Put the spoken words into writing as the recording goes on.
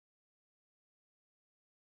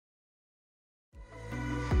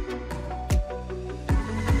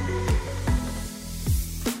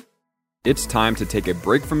It's time to take a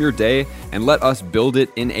break from your day and let us build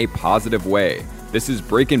it in a positive way. This is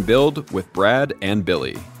Break and Build with Brad and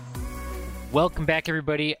Billy. Welcome back,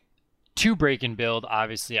 everybody, to Break and Build.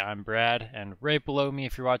 Obviously, I'm Brad, and right below me,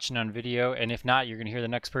 if you're watching on video, and if not, you're going to hear the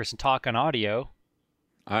next person talk on audio.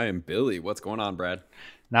 I am Billy. What's going on, Brad?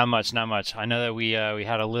 Not much. I know that we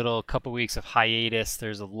had a couple weeks of hiatus.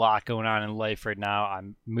 There's a lot going on in life right now.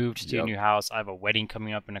 I'm moved to a new house. I have a wedding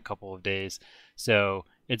coming up in a couple of days, so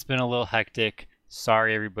it's been a little hectic.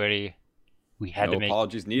 Sorry, everybody. We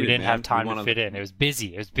apologies needed. We didn't man. have time to fit in. It was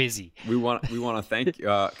busy. We want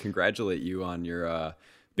to congratulate you on your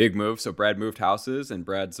big move. So Brad moved houses, and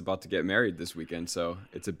Brad's about to get married this weekend. So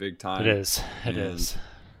it's a big time. It is.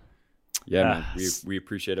 Yeah, man. We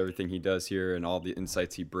appreciate everything he does here and all the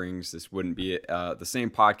insights he brings. This wouldn't be the same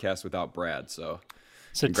podcast without Brad. So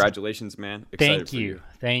congratulations, man. Excited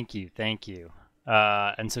Thank you.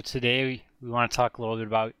 And so today we want to talk a little bit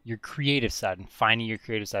about your creative side and finding your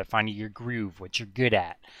creative side, finding your groove, what you're good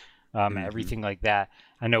at, everything like that.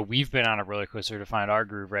 I know we've been on a roller coaster to find our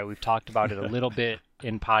groove, right? We've talked about it a little bit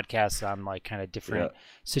in podcasts on like kind of different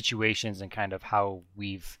situations and kind of how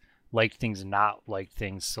we've liked things and not liked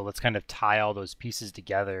things. So let's kind of tie all those pieces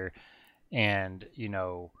together and,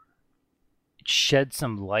 shed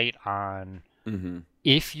some light on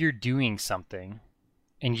if you're doing something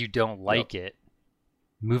and you don't like it,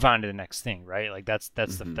 move on to the next thing, right? Like that's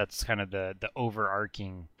kind of the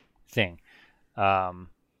overarching thing.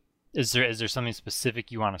 Is there something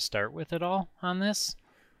specific you want to start with at all on this?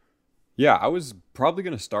 Yeah, I was probably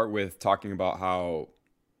going to start with talking about how,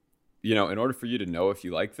 in order for you to know if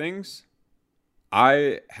you like things,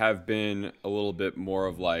 I have been a little bit more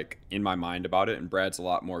of like in my mind about it, and Brad's a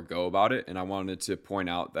lot more go about it. And I wanted to point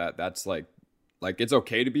out that that's like it's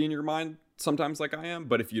okay to be in your mind sometimes like I am,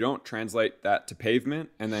 but if you don't translate that to pavement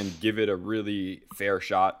and then give it a really fair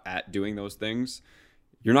shot at doing those things,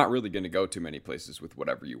 you're not really going to go too many places with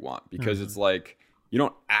whatever you want, because it's like you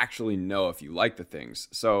don't actually know if you like the things.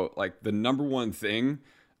 So like the number one thing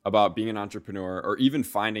about being an entrepreneur or even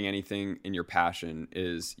finding anything in your passion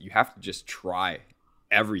is you have to just try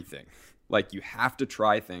everything. Like you have to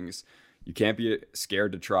try things. You can't be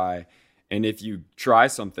scared to try. And if you try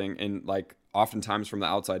something, and like oftentimes from the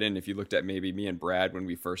outside in, if you looked at maybe me and Brad when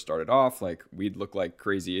we first started off, like we'd look like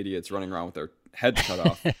crazy idiots running around with our heads cut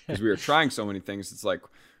off because we were trying so many things. It's like,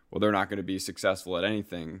 well, they're not going to be successful at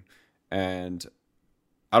anything. And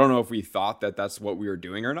I don't know if we thought that that's what we were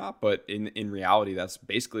doing or not, but in reality, that's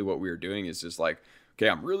basically what we were doing, is just like, okay,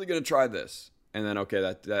 I'm really going to try this. And then,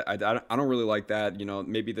 okay, I don't really like that.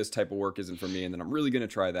 Maybe this type of work isn't for me. And then I'm really going to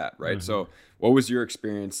try that. Right. So what was your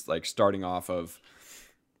experience like starting off of,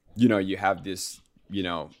 you have this,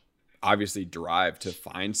 obviously drive to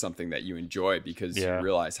find something that you enjoy because you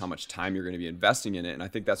realize how much time you're going to be investing in it. And I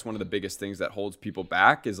think that's one of the biggest things that holds people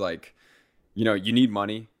back is like, you need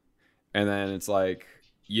money. And then it's like,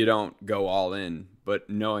 you don't go all in, but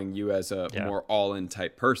knowing you as a more all in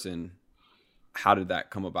type person, how did that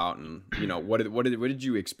come about? And, what did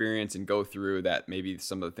you experience and go through that maybe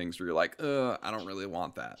some of the things where you're like, I don't really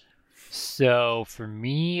want that. So for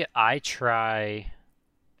me, I try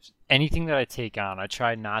anything that I take on, I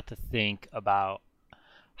try not to think about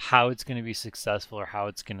how it's going to be successful or how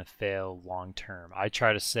it's going to fail long term. I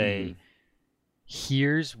try to say,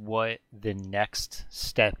 here's what the next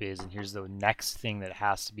step is, and here's the next thing that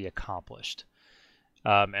has to be accomplished.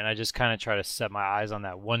 And I just kind of try to set my eyes on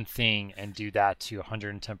that one thing and do that to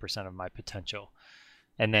 110% of my potential.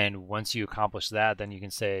 And then once you accomplish that, then you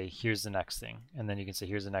can say, here's the next thing. And then you can say,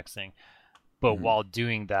 here's the next thing. But while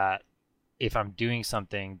doing that, if I'm doing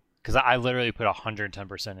something, because I literally put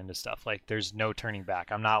 110% into stuff. Like there's no turning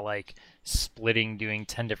back. I'm not like splitting, doing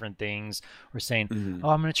 10 different things or saying, oh,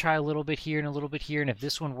 I'm going to try a little bit here and a little bit here. And if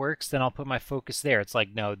this one works, then I'll put my focus there. It's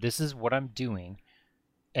like, no, this is what I'm doing.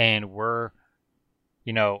 And we're,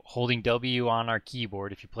 holding W on our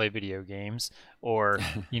keyboard if you play video games, or,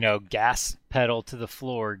 gas pedal to the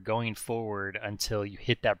floor going forward until you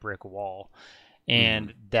hit that brick wall.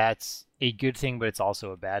 And that's a good thing, but it's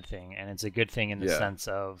also a bad thing. And it's a good thing in the sense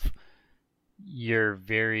of you're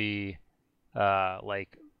very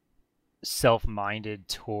self-minded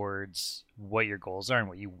towards what your goals are and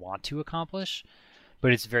what you want to accomplish.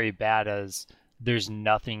 But it's very bad as there's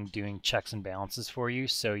nothing doing checks and balances for you.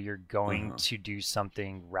 So you're going to do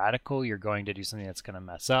something radical. You're going to do something that's going to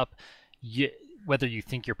mess up. Whether you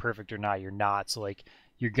think you're perfect or not, you're not. So like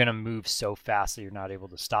you're going to move so fast that you're not able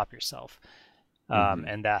to stop yourself.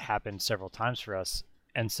 And that happened several times for us.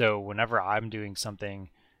 And so whenever I'm doing something,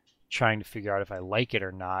 trying to figure out if I like it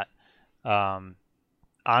or not,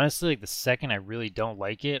 honestly, like the second I really don't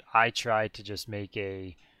like it, I try to just make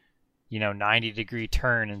a 90-degree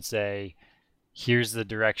turn and say, here's the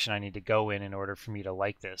direction I need to go in order for me to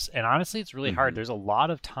like this. And honestly, it's really hard. There's a lot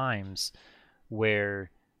of times where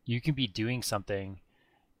you can be doing something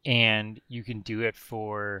and you can do it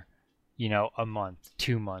for, a month,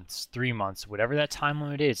 2 months, 3 months, whatever that time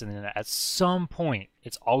limit is. And then at some point,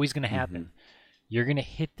 it's always going to happen. You're going to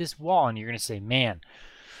hit this wall and you're going to say, man,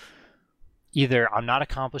 either I'm not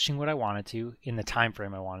accomplishing what I wanted to in the time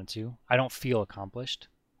frame I wanted to. I don't feel accomplished.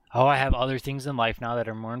 Oh, I have other things in life now that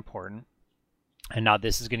are more important. And now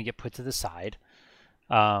this is going to get put to the side.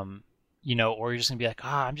 Or you're just going to be like,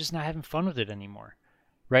 I'm just not having fun with it anymore.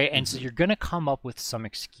 Right? And so you're going to come up with some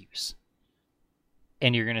excuse.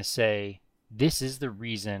 And you're going to say, this is the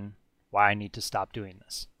reason why I need to stop doing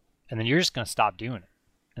this. And then you're just going to stop doing it.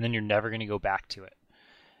 And then you're never going to go back to it.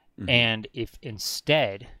 And if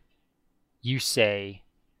instead you say,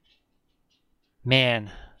 man,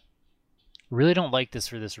 I really don't like this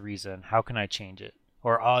for this reason. How can I change it?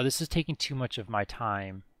 Or, this is taking too much of my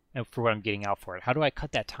time for what I'm getting out for it. How do I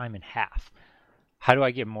cut that time in half? How do I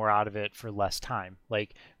get more out of it for less time?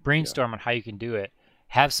 Like, brainstorm on how you can do it.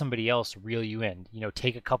 Have somebody else reel you in.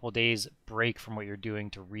 Take a couple days break from what you're doing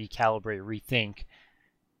to recalibrate, rethink,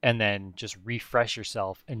 and then just refresh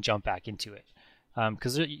yourself and jump back into it.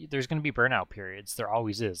 Because there's going to be burnout periods. There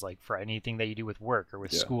always is. Like, for anything that you do with work or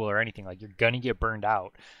with school or anything, like, you're going to get burned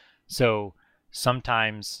out. So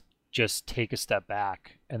sometimes just take a step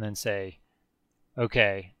back and then say,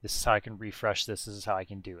 okay, this is how I can refresh this. This is how I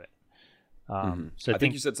can do it. So I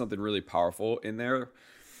think you said something really powerful in there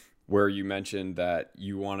where you mentioned that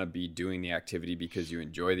you want to be doing the activity because you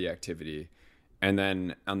enjoy the activity. And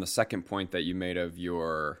then on the second point that you made of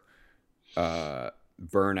your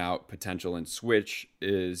burnout potential in Switch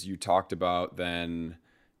is you talked about then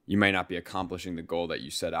you may not be accomplishing the goal that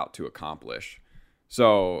you set out to accomplish.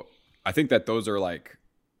 So I think that those are like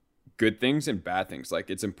good things and bad things. Like,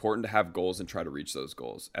 it's important to have goals and try to reach those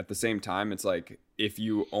goals. At the same time, it's like if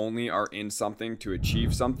you only are in something to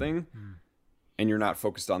achieve something and you're not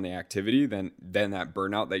focused on the activity, then that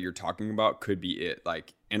burnout that you're talking about could be it.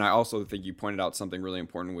 Like, and I also think you pointed out something really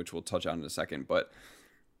important, which we'll touch on in a second. But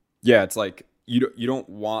yeah, it's like you don't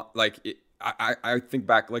want, like, I think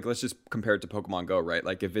back, like, let's just compare it to Pokemon Go, right?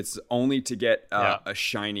 Like, if it's only to get a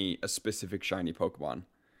specific shiny Pokemon,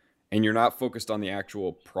 and you're not focused on the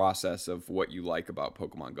actual process of what you like about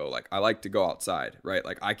Pokemon Go. Like, I like to go outside, right?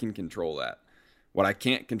 Like, I can control that. What I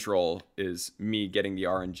can't control is me getting the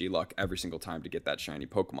RNG luck every single time to get that shiny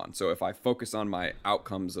Pokemon. So if I focus on my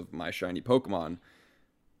outcomes of my shiny Pokemon,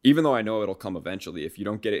 even though I know it'll come eventually, if you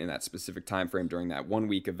don't get it in that specific time frame during that 1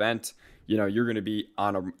 week event, you're going to be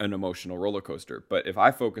on an emotional roller coaster. But if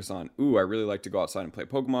I focus on, I really like to go outside and play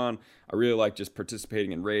Pokemon. I really like just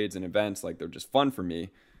participating in raids and events. Like, they're just fun for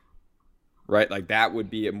me. Right? Like, that would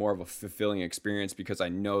be more of a fulfilling experience because I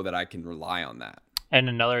know that I can rely on that. And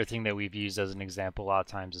another thing that we've used as an example a lot of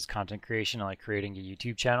times is content creation, like creating a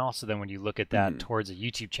YouTube channel. So then when you look at that towards a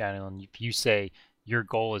YouTube channel, and if you say your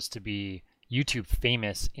goal is to be YouTube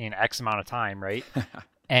famous in X amount of time, right?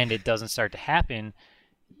 And it doesn't start to happen,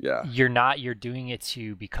 you're doing it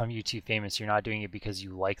to become YouTube famous. You're not doing it because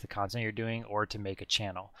you like the content you're doing or to make a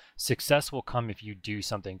channel. Success will come if you do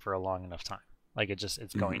something for a long enough time. Like, it's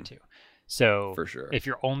going to. So for sure, if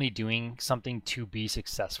you're only doing something to be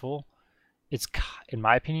successful, it's, in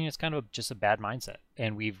my opinion, it's kind of just a bad mindset.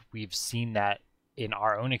 And we've seen that in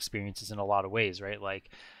our own experiences in a lot of ways, right?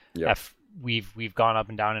 Like, we've gone up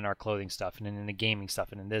and down in our clothing stuff and in the gaming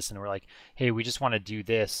stuff and in this, and we're like, hey, we just want to do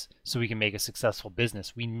this so we can make a successful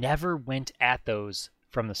business. We never went at those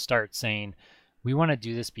from the start saying, we want to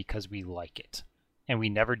do this because we like it. And we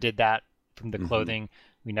never did that from the clothing.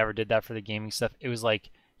 We never did that for the gaming stuff. It was like,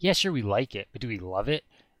 yeah, sure, we like it, but do we love it?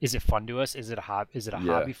 Is it fun to us? Is it a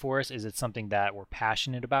hobby for us? Is it something that we're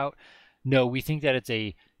passionate about? No, we think that it's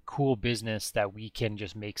a cool business that we can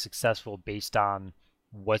just make successful based on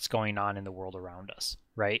what's going on in the world around us,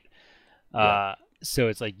 right? So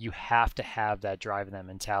it's like you have to have that drive and that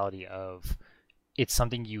mentality of it's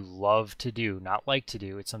something you love to do, not like to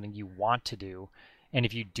do. It's something you want to do. And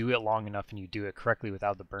if you do it long enough and you do it correctly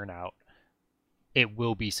without the burnout, it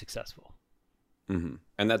will be successful.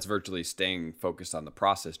 And that's virtually staying focused on the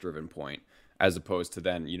process-driven point, as opposed to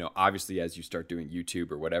then, obviously as you start doing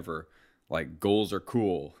YouTube or whatever, like, goals are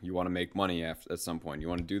cool. You want to make money at some point. You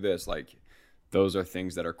want to do this. Like, those are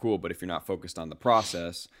things that are cool. But if you're not focused on the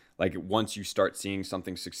process, like, once you start seeing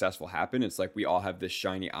something successful happen, it's like we all have this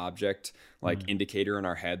shiny object, like, indicator in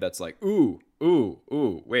our head that's like, ooh,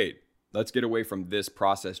 wait, let's get away from this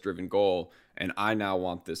process driven goal. And I now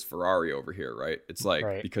want this Ferrari over here, right? It's like,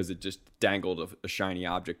 Right. because it just dangled a shiny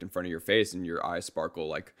object in front of your face and your eyes sparkle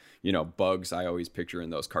like, you know, bugs I always picture in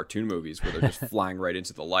those cartoon movies where they're just flying right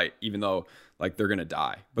into the light, even though like they're going to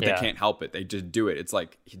die, but Yeah. they can't help it. They just do it. It's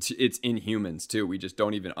like, it's in humans too. We just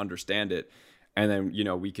don't even understand it. And then, you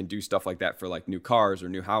know, we can do stuff like that for like new cars or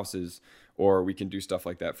new houses, or we can do stuff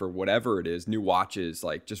like that for whatever it is, new watches,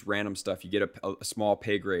 like just random stuff. You get a small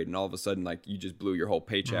pay grade and all of a sudden like you just blew your whole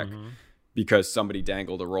paycheck because somebody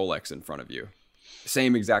dangled a Rolex in front of you.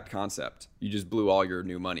 Same exact concept. You just blew all your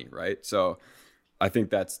new money, right? So I think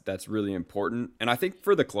that's really important. And I think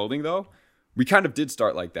for the clothing though, we kind of did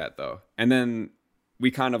start like that though. And then we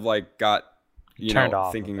kind of like got, you Turned know,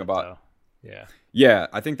 off thinking of it, about, though. Yeah. yeah,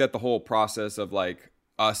 I think that the whole process of like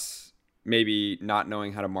us maybe not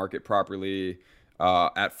knowing how to market properly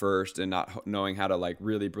at first, and not knowing how to like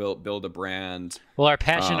really build a brand. Well, our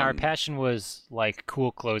passion was like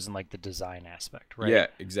cool clothes and like the design aspect, right? Yeah,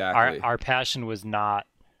 exactly. Our passion was not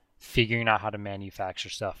figuring out how to manufacture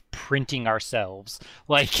stuff, printing ourselves,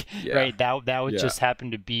 like Yeah. right. That would Yeah. just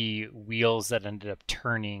happen to be wheels that ended up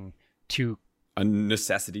turning to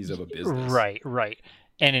Necessities of a business. right.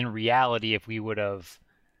 And in reality, if we would have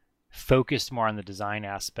focused more on the design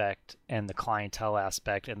aspect and the clientele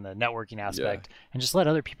aspect and the networking aspect and just let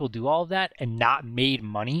other people do all of that and not made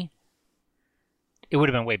money, it would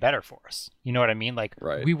have been way better for us. You know what I mean? Like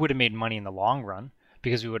Right. we would have made money in the long run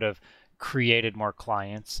because we would have created more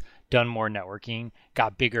clients, done more networking,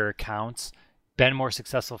 got bigger accounts, been more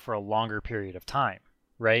successful for a longer period of time,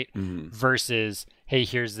 right? Mhm. Versus, hey,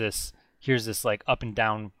 here's this like up and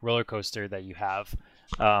down roller coaster that you have.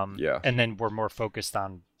 Yeah. And then we're more focused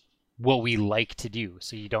on what we like to do,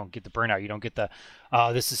 so you don't get the burnout, you don't get the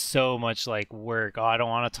this is so much like work, I don't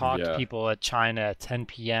want to talk to Yeah. people at China at 10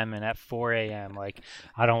 p.m. and at 4 a.m. like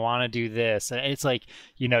I don't want to do this. And it's like,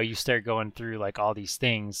 you know, you start going through like all these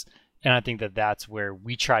things, and I think that that's where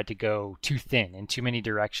we tried to go too thin in too many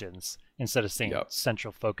directions instead of staying Yep.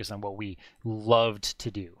 central focus on what we loved to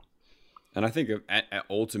do. And I think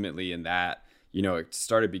ultimately in that, you know, it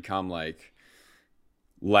started to become like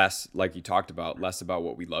less, like you talked about, less about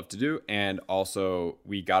what we love to do. And also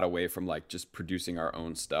we got away from like just producing our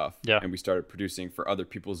own stuff. Yeah. And we started producing for other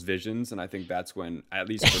people's visions. And I think that's when, at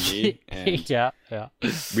least for me, and yeah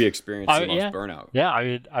we experienced the most yeah. burnout. Yeah,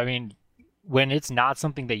 I mean, when it's not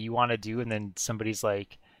something that you want to do, and then somebody's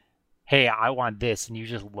like, "Hey, I want this," and you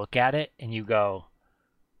just look at it and you go,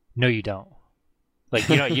 "No, you don't." Like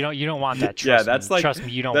you don't want that. Trust That's me. like, Trust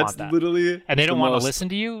me, you don't that's want that. literally, And they don't the want to most- listen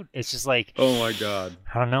to you. It's just like, Oh my God.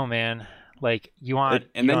 I don't know, man. Like you want,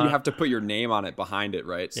 And then you want- have to put your name on it behind it,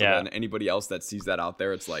 right? So Yeah. then anybody else that sees that out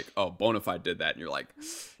there, it's like, oh, Bonafide did that. And you're like,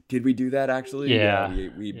 did we do that actually? Yeah.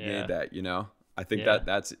 We Yeah. made that, you know? I think Yeah.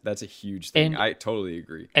 that's a huge thing. And- I totally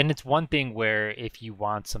agree. And it's one thing where if you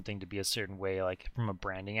want something to be a certain way, like from a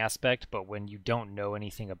branding aspect, but when you don't know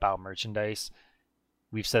anything about merchandise,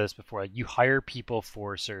 we've said this before, like you hire people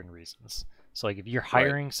for certain reasons. So like if you're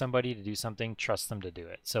hiring somebody to do something, trust them to do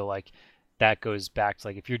it. So like that goes back to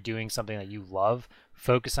like if you're doing something that you love,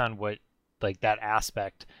 focus on what like that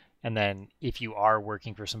aspect. And then if you are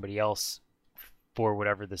working for somebody else for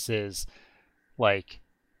whatever this is, like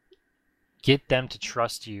get them to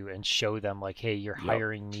trust you and show them like, hey, you're Yep.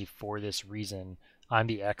 hiring me for this reason. I'm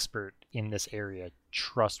the expert in this area.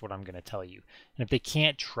 Trust what I'm going to tell you. And if they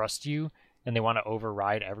can't trust you and they want to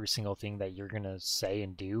override every single thing that you're going to say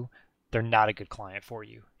and do, they're not a good client for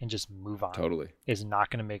you, and just move on. Totally. Is not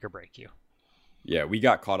going to make or break you. Yeah, we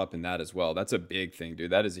got caught up in that as well. That's a big thing, dude.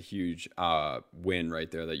 That is a huge win right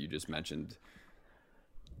there that you just mentioned.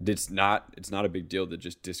 It's not a big deal to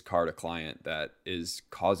just discard a client that is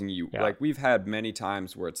causing you, Yeah. like we've had many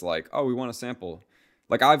times where it's like, oh, we want a sample.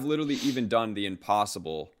 Like I've literally even done the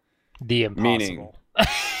impossible. The Meaning-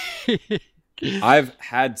 impossible. I've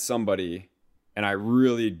had somebody, and I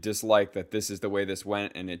really dislike that this is the way this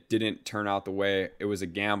went, and it didn't turn out the way it was a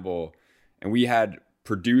gamble. And we had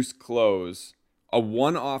produced clothes, a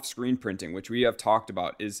one-off screen printing, which we have talked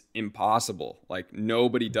about is impossible. Like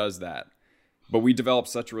nobody does that. But we developed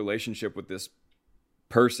such a relationship with this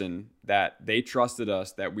person that they trusted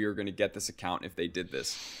us that we were going to get this account if they did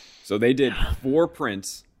this. So they did 4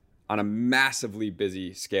 prints on a massively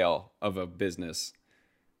busy scale of a business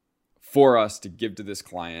for us to give to this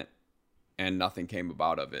client, and nothing came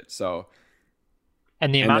about of it. So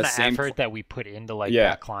And the And amount the of same effort that we put into like Yeah.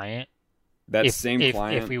 that client, that if, same if,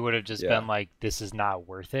 client, if we would have just Yeah. been like, this is not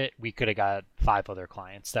worth it, we could have got 5 other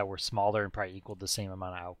clients that were smaller and probably equaled the same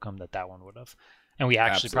amount of outcome that one would have. and we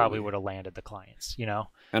actually Absolutely. probably would have landed the clients, you know?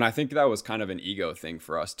 And I think that was kind of an ego thing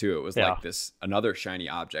for us too. It was Yeah. like this another shiny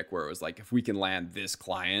object where it was like, if we can land this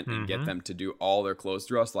client and get them to do all their clothes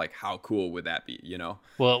through us, like how cool would that be, you know?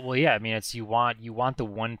 Well, yeah. I mean, it's you want the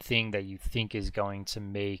one thing that you think is going to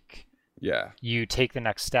make Yeah. you take the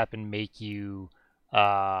next step and make you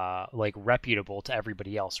like reputable to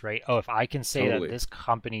everybody else, right? Oh, if I can say Totally.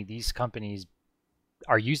 that these companies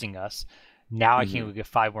are using us, now I can go get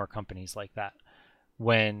 5 more companies like that.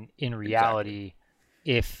 When in reality,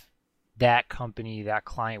 if that company, that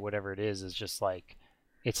client, whatever it is just like,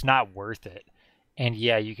 it's not worth it. And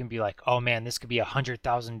yeah, you can be like, oh man, this could be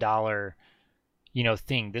 $100,000,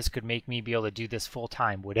 thing. This could make me be able to do this full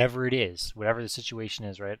time, whatever it is, whatever the situation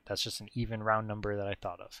is, right? That's just an even round number that I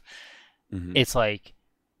thought of. It's like,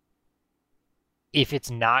 if it's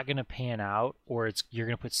not going to pan out, or you're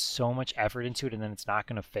going to put so much effort into it and then it's not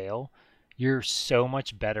going to fail, you're so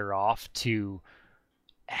much better off to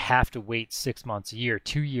have to wait 6 months, a year,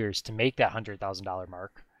 2 years to make that $100,000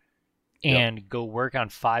 mark, and go work on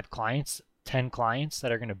 5 clients, 10 clients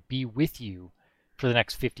that are going to be with you for the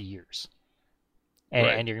next 50 years.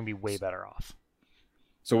 And you're going to be way better off.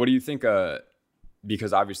 So what do you think,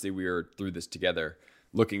 because obviously we are through this together,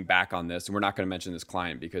 looking back on this, and we're not going to mention this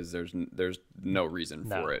client because there's no reason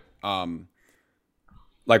for it.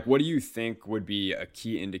 Like, what do you think would be a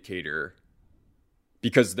key indicator?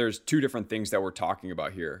 Because there's 2 different things that we're talking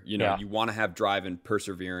about here. You know, you want to have drive and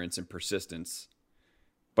perseverance and persistence,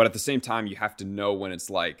 but at the same time, you have to know when it's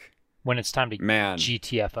like, when it's time to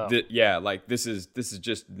GTFO. Like this is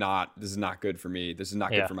not good for me. This is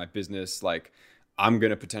not good for my business. Like, I'm going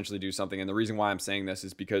to potentially do something. And the reason why I'm saying this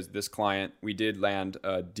is because this client, we did land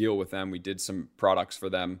a deal with them. We did some products for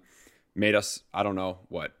them, made us, I don't know,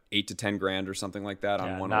 what, 8 to 10 grand or something like that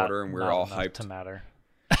on one order. And we were all hyped to matter.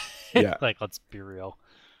 Yeah. Like, let's be real.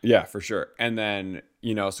 Yeah, for sure. And then,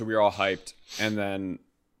 so we were all hyped, and then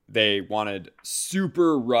they wanted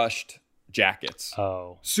super rushed jackets.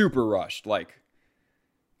 Oh, super rushed. Like,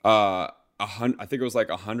 I think it was like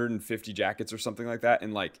 150 jackets or something like that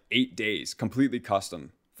in like 8 days, completely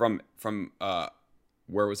custom from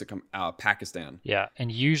where was it Pakistan. Yeah.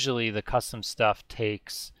 And usually the custom stuff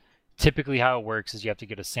typically how it works is you have to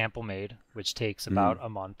get a sample made, which takes about a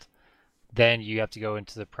month. Then you have to go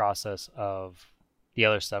into the process of the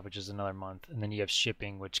other stuff, which is another month. And then you have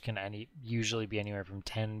shipping, which can usually be anywhere from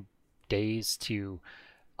 10 days to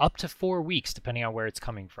up to 4 weeks, depending on where it's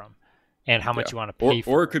coming from and how much you want to pay for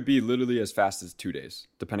it. Or it could be literally as fast as 2 days,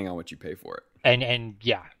 depending on what you pay for it. And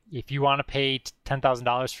yeah, if you want to pay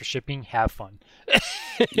 $10,000 for shipping, have fun.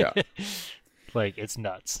 Yeah. Like, it's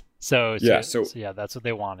nuts. So that's what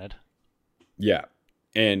they wanted. Yeah.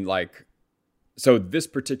 And like, so this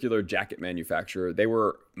particular jacket manufacturer, they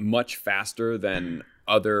were much faster than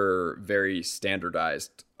other very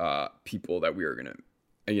standardized people that we were going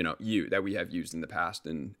to, that we have used in the past.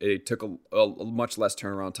 And it took a much less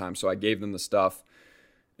turnaround time. So I gave them the stuff,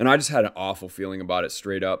 and I just had an awful feeling about it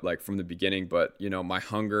straight up, like from the beginning. But, my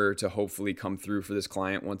hunger to hopefully come through for this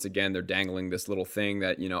client, once again, they're dangling this little thing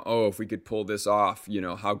that, if we could pull this off,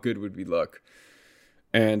 how good would we look?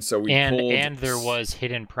 And so we pulled. And there was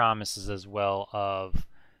hidden promises as well of,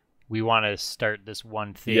 we want to start this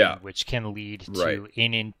one thing, which can lead to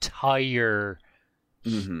an entire,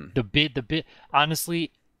 the bit.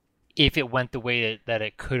 Honestly, if it went the way that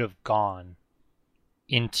it could have gone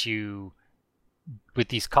into with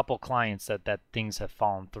these couple clients that things have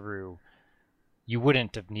fallen through, you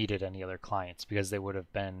wouldn't have needed any other clients, because they would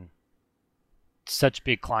have been such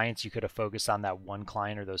big clients. You could have focused on that one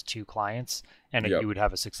client or those 2 clients, and you would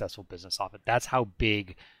have a successful business off it. That's how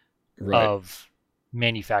big of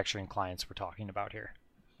manufacturing clients we're talking about here.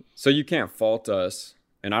 So you can't fault us,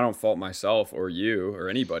 and I don't fault myself or you or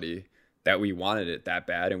anybody, that we wanted it that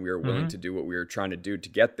bad and we were willing to do what we were trying to do to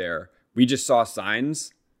get there. We just saw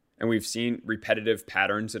signs, and we've seen repetitive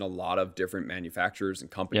patterns in a lot of different manufacturers and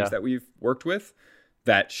companies that we've worked with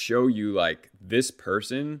that show you, like, this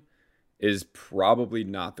person is probably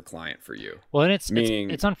not the client for you. Well, and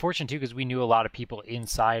it's unfortunate too, because we knew a lot of people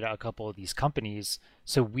inside a couple of these companies,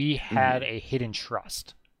 so we had a hidden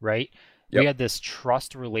trust, right? We had this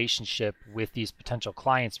trust relationship with these potential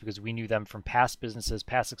clients because we knew them from past businesses,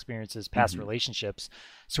 past experiences, past relationships.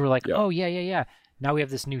 So we're like, oh yeah. Now we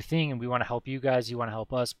have this new thing, and we want to help you guys. You want to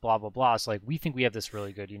help us, blah, blah, blah. So like, we think we have this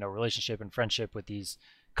really good, relationship and friendship with these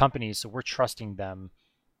companies. So we're trusting them,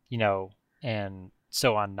 and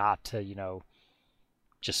so on, not to,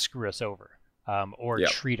 just screw us over, or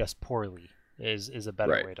treat us poorly is a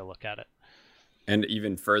better way to look at it. And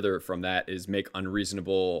even further from that is make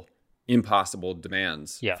unreasonable, impossible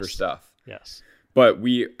demands for stuff. Yes. But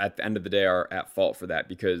we, at the end of the day, are at fault for that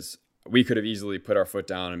because we could have easily put our foot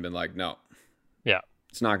down and been like, no, Yeah.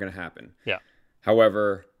 it's not going to happen. Yeah.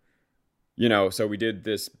 However, so we did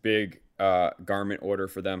this big garment order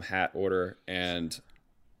for them, hat order, and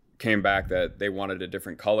came back that they wanted a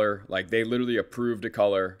different color. Like they literally approved a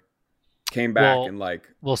color, came back and like.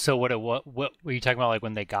 Well, so what were you talking about? Like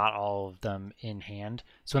when they got all of them in hand?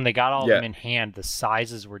 So when they got all of them in hand, the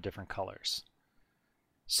sizes were different colors.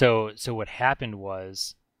 So what happened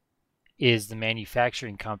is the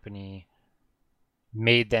manufacturing company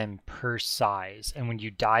made them per size, and when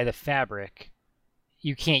you dye the fabric,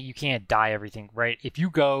 you can't dye everything, right? If you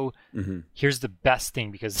go, here's the best thing,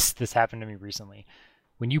 because this happened to me recently.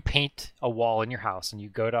 When you paint a wall in your house and you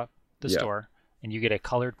go to the store and you get a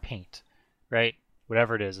colored paint, right?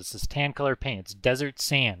 Whatever it is, it's this tan colored paint. It's desert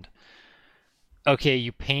sand. Okay,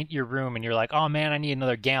 you paint your room and you're like, oh man, I need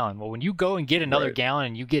another gallon. Well, when you go and get another gallon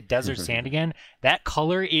and you get desert sand again, that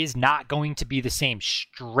color is not going to be the same,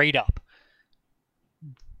 straight up.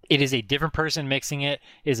 It is a different person mixing it.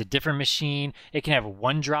 It is a different machine. It can have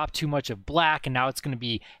one drop too much of black, and now it's going to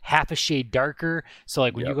be half a shade darker. So,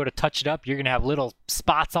 like, when you go to touch it up, you're going to have little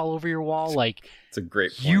spots all over your wall. Like, it's a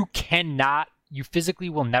great point. You physically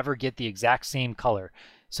will never get the exact same color.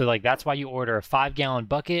 So, like, that's why you order a 5-gallon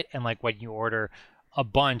bucket, and, like, when you order a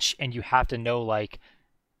bunch and you have to know, like,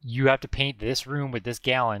 you have to paint this room with this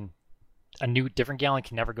gallon, a new, different gallon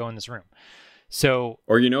can never go in this room. So,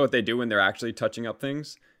 or you know what they do when they're actually touching up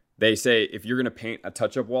things? They say if you're going to paint a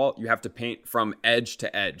touch-up wall, you have to paint from edge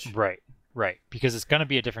to edge. Right. Because it's going to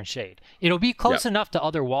be a different shade. It'll be close enough to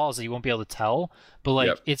other walls that you won't be able to tell, but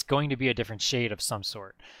like it's going to be a different shade of some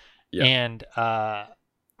sort. Yep. And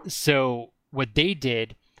so what they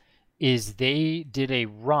did is they did a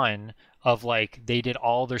run of like they did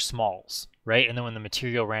all their smalls, right? And then when the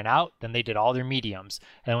material ran out, then they did all their mediums.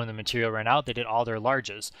 And when the material ran out, they did all their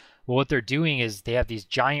larges. Well, what they're doing is they have these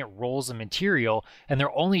giant rolls of material, and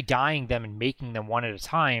they're only dyeing them and making them one at a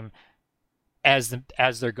time as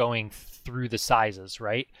they're going through the sizes,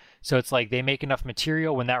 right? So it's like they make enough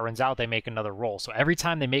material. When that runs out, they make another roll. So every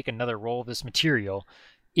time they make another roll of this material,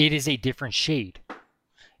 it is a different shade.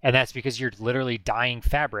 And that's because you're literally dyeing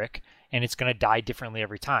fabric, and it's going to dye differently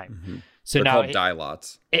every time. Mm-hmm. So they're now called dye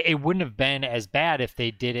lots. It wouldn't have been as bad if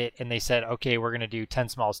they did it and they said, okay, we're going to do 10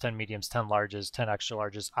 smalls, 10 mediums, 10 larges, 10 extra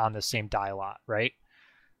larges on the same dye lot, right?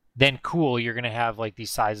 Then cool, you're going to have like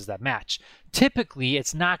these sizes that match. Typically,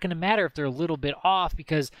 it's not going to matter if they're a little bit off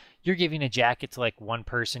because you're giving a jacket to like one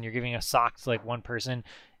person, you're giving a sock to like one person,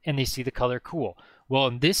 and they see the color cool. Well,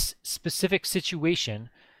 in this specific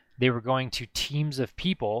situation, they were going to teams of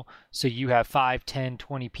people, so you have 5, 10,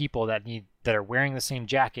 20 people that are wearing the same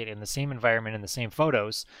jacket in the same environment in the same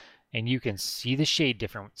photos, and you can see the shade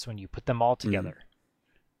difference when you put them all together.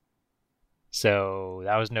 So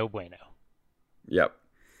that was no bueno. Yep.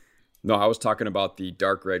 No, I was talking about the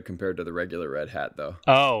dark red compared to the regular red hat, though.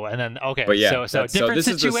 Oh, and then okay, but yeah, so different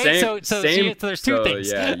situation. So there's two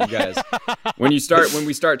things. Yeah, you guys. when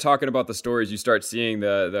we start talking about the stories, you start seeing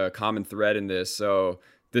the common thread in this. So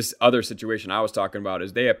this other situation I was talking about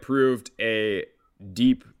is they approved a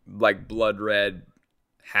deep, like blood red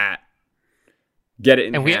hat. Get it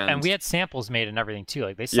in hand. And we had samples made and everything too.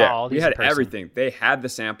 Like they saw all these. We had everything. They had the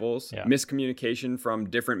samples. Yeah. Miscommunication from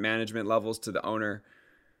different management levels to the owner.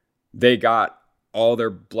 They got all their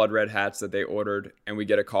blood red hats that they ordered, and we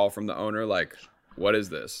get a call from the owner like, "What is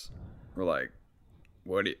this?" We're like,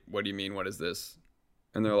 "What do you mean? What is this?"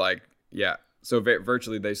 And they're like, "Yeah." So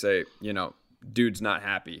virtually, they say, dude's not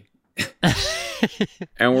happy.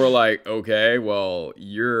 And we're like, okay, well,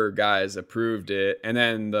 your guys approved it. And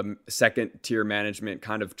then the second tier management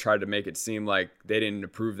kind of tried to make it seem like they didn't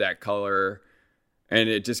approve that color. And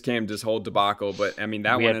it just came to this whole debacle. But I mean,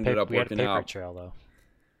 that one ended up working out. We had a paper trail though.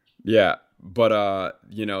 Yeah. But,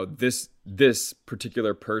 this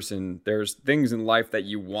particular person, there's things in life that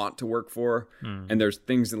you want to work for. And there's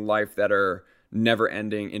things in life that are never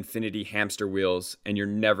ending infinity hamster wheels, and you're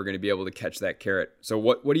never going to be able to catch that carrot. So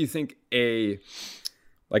what do you think an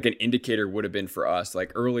indicator would have been for us?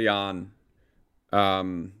 Like early on,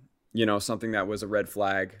 something that was a red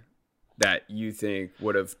flag that you think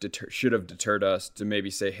should have deterred us to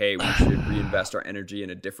maybe say, hey, we should reinvest our energy in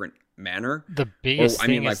a different manner. The biggest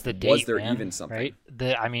thing is the date, was there man, even something? Right?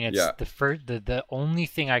 The only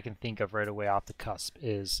thing I can think of right away off the cusp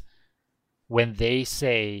is when they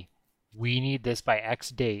say, we need this by X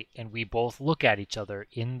date, and we both look at each other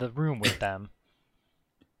in the room with them,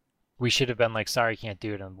 we should have been like, sorry, can't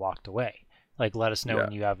do it, and walked away. Like, let us know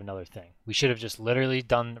when you have another thing. We should have just literally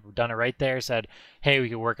done it right there, said, hey, we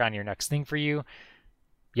could work on your next thing for you,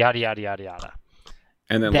 yada, yada, yada, yada.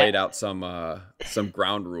 and then laid out some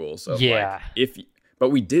ground rules of Yeah. like but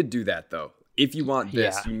we did do that though. If you want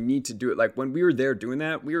this, Yeah. you need to do it. Like when we were there doing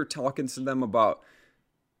that, we were talking to them about,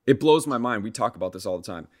 it blows my mind. We talk about this all the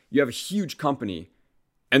time. You have a huge company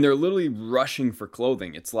and they're literally rushing for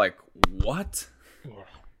clothing. It's like, what?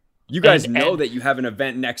 You guys know that you have an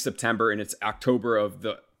event next September and it's October of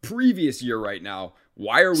the previous year right now.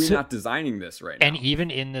 Why are we not designing this right now? And even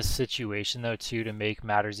in this situation though, too, to make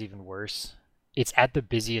matters even worse, it's at the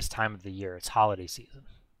busiest time of the year. It's holiday season.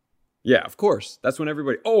 Yeah, of course. That's when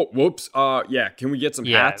everybody. Oh, whoops. Yeah. Can we get some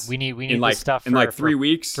hats? We need in this stuff in like 3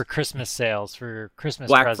 weeks for Christmas sales, for Christmas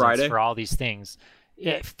Black presents, Friday. for all these things.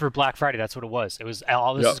 Yeah, for Black Friday, that's what it was. It was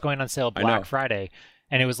all this is going on sale Black Friday,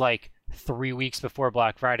 and it was like 3 weeks before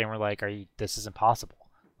Black Friday, and we're like, this is impossible.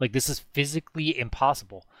 Like this is physically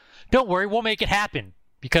impossible. Don't worry, we'll make it happen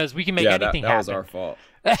because we can make anything happen. That was our fault.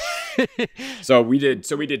 So we did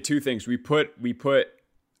 2 things. We put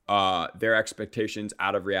their expectations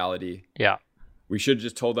out of reality. Yeah. We should have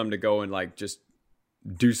just told them to go and like just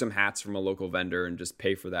do some hats from a local vendor and just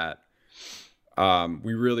pay for that.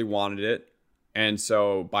 We really wanted it. And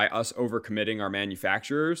so by us overcommitting our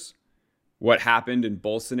manufacturers, what happened in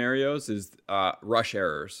both scenarios is rush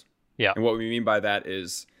errors. Yeah. And what we mean by that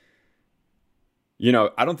is, you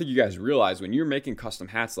know, I don't think you guys realize when you're making custom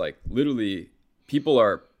hats, like literally people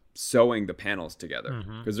are sewing the panels together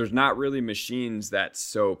because there's not really machines that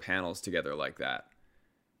sew panels together like that.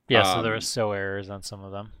 Yeah, so there were sew errors on some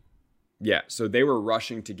of them. Yeah, so they were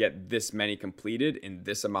rushing to get this many completed in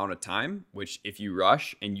this amount of time, which if you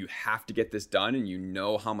rush and you have to get this done and you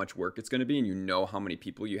know how much work it's going to be and you know how many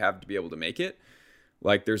people you have to be able to make it,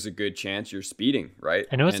 like there's a good chance you're speeding, right?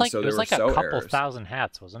 And it was like so a couple errors. thousand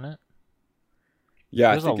hats, wasn't it?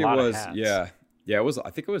 Yeah, I think it was. Yeah, it was.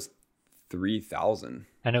 I think it was 3,000.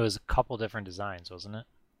 And it was a couple different designs, wasn't it?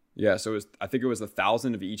 Yeah, so I think it was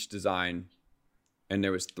 1,000 of each design, and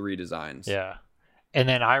there was 3 designs. Yeah, and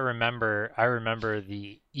then I remember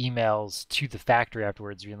the emails to the factory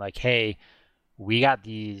afterwards being like, "Hey, we got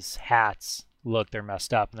these hats. Look, they're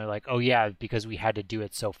messed up." And they're like, "Oh yeah, because we had to do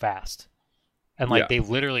it so fast." And like they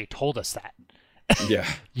literally told us that. Yeah.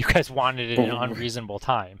 You guys wanted it in an unreasonable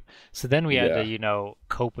time. So then we had to,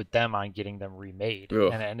 cope with them on getting them remade.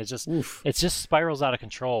 And it just spirals out of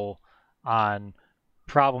control on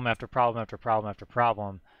problem after problem after problem after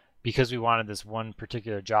problem because we wanted this one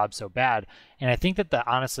particular job so bad. And I think that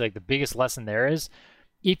honestly, like the biggest lesson there is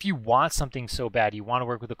if you want something so bad, you want to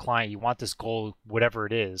work with a client, you want this goal, whatever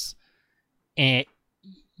it is, and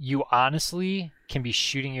you honestly can be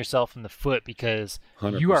shooting yourself in the foot because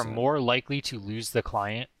 100%. You are more likely to lose the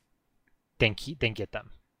client than get them.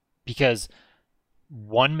 Because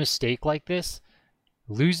one mistake like this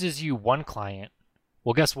loses you one client.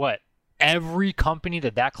 Well, guess what? Every company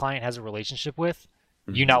that client has a relationship with,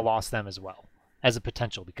 you now lost them as well as a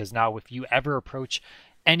potential. Because now if you ever approach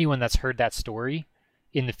anyone that's heard that story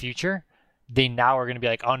in the future, they now are going to be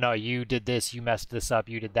like, oh no, you did this, you messed this up,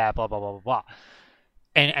 you did that, blah, blah, blah, blah, blah.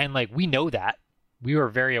 And like, we know that. We were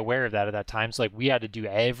very aware of that at that time. So like, we had to do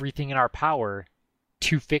everything in our power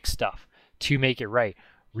to fix stuff, to make it right,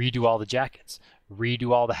 redo all the jackets,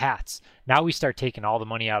 redo all the hats. Now we start taking all the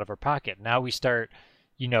money out of our pocket. Now we start,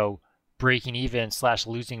 breaking even /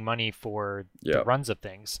 losing money for the runs of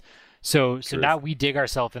things. So now we dig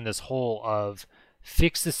ourselves in this hole of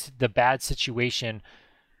fix the bad situation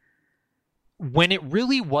when it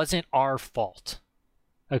really wasn't our fault.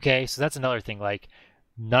 Okay, so that's another thing. Like,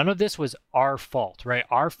 none of this was our fault, right?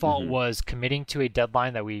 Our fault was committing to a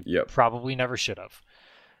deadline that we probably never should have.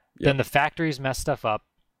 Then the factories messed stuff up,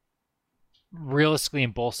 realistically,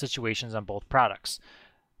 in both situations on both products.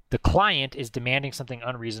 The client is demanding something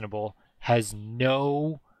unreasonable, has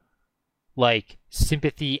no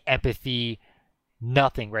sympathy, empathy,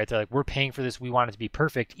 nothing, right? They're like, we're paying for this, we want it to be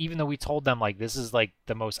perfect, even though we told them this is the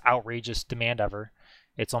most outrageous demand ever.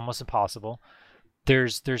 It's almost impossible.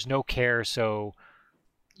 There's no care, so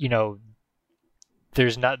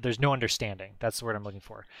there's no understanding. That's the word I'm looking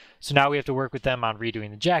for. So now we have to work with them on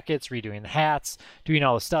redoing the jackets, redoing the hats, doing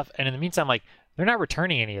all this stuff. And in the meantime, they're not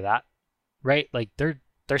returning any of that, right? They're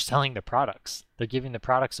selling the products. They're giving the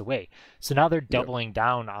products away. So now they're doubling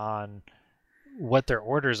down on what their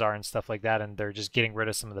orders are and stuff like that, and they're just getting rid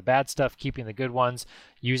of some of the bad stuff, keeping the good ones,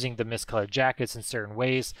 using the miscolored jackets in certain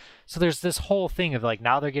ways. So there's this whole thing of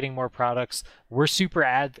now they're getting more products. We're super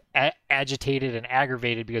agitated and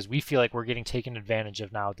aggravated because we feel like we're getting taken advantage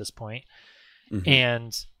of now at this point.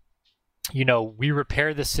 And we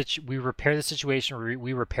repair the situation, we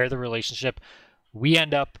repair the relationship. We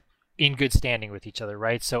end up in good standing with each other,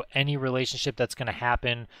 right? So any relationship that's going to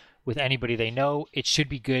happen with anybody they know, it should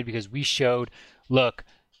be good because we showed, look,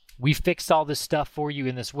 we fixed all this stuff for you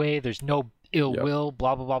in this way. There's no ill Yep. will,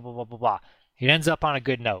 blah, blah, blah, blah, blah, blah, blah. It ends up on a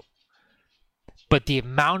good note. But the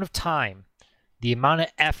amount of time, the amount of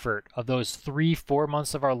effort of those 3-4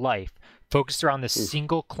 months of our life focused around this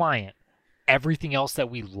single client, everything else that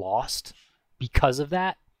we lost because of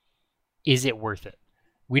that, is it worth it?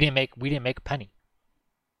 We didn't make a penny.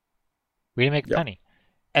 We didn't make a penny.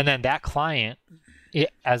 And then that client,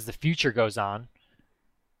 as the future goes on,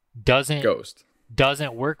 doesn't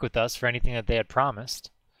work with us for anything that they had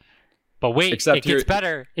promised. But wait, it gets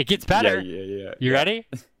better. It gets better. Yeah. You ready?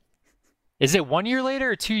 Is it 1 year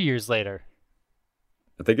later or 2 years later?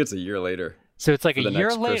 I think it's a year later. So it's like a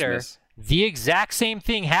year later, Christmas. The exact same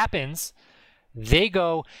thing happens. They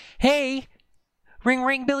go, hey, ring,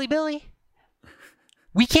 ring, Billy, Billy.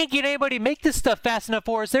 We can't get anybody to make this stuff fast enough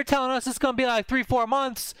for us. They're telling us it's going to be like 3-4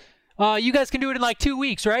 months. You guys can do it in like 2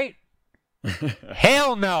 weeks, right?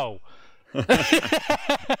 Hell no.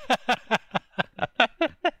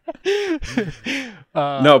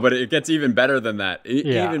 No, but it gets even better than that.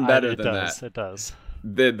 Even better than that. It does.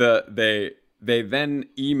 They then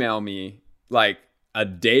email me like a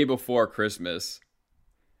day before Christmas,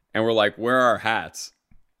 and we're like, "Where are our hats?"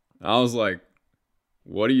 And I was like,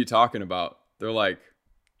 "What are you talking about?" They're like,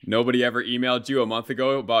 "Nobody ever emailed you a month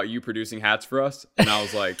ago about you producing hats for us?" And I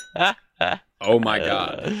was like, "Oh my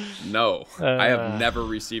God, no! I have never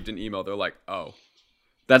received an email." They're like, "Oh."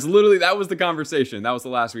 That was the conversation. That was the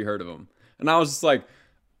last we heard of him. And I was just like,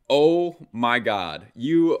 oh my God,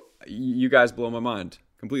 you guys blow my mind.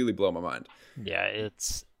 Completely blow my mind. Yeah,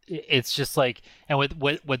 it's just like, and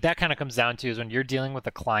what that kind of comes down to is when you're dealing with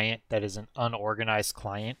a client that is an unorganized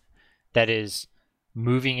client that is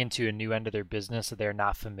moving into a new end of their business that they're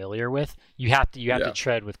not familiar with, you have to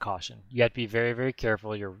tread with caution. You have to be very, very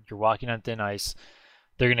careful. You're walking on thin ice.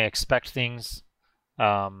 They're going to expect things.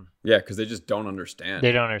 Because they just don't understand.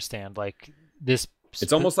 They don't understand. Like this.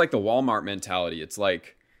 It's almost like the Walmart mentality. It's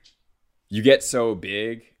like you get so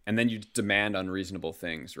big and then you demand unreasonable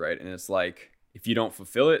things, right? And it's like, if you don't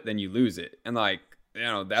fulfill it, then you lose it. And like,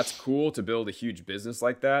 that's cool to build a huge business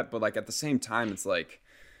like that. But like at the same time, it's like,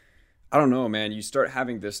 I don't know, man, you start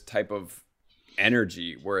having this type of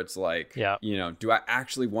energy where it's like, do I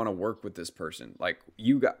actually want to work with this person? Like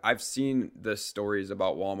I've seen the stories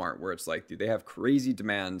about Walmart where it's like, dude, they have crazy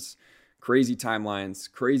demands, crazy timelines,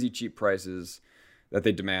 crazy cheap prices that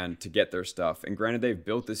they demand to get their stuff. And granted, they've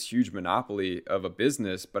built this huge monopoly of a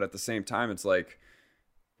business, but at the same time, it's like,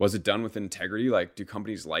 was it done with integrity? Like, do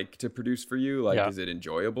companies like to produce for you? Like, is it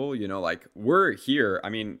enjoyable? Like we're here. I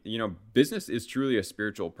mean, business is truly a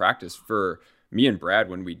spiritual practice for me and Brad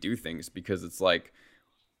when we do things, because it's like,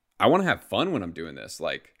 I want to have fun when I'm doing this.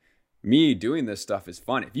 Like, me doing this stuff is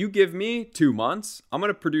fun. If you give me 2 months, I'm going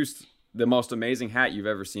to produce the most amazing hat you've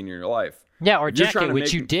ever seen in your life. Yeah, or jacket,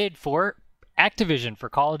 which you did for Activision for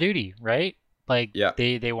Call of Duty, right? Like,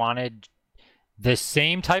 they wanted the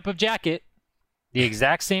same type of jacket, the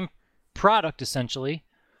exact same product, essentially,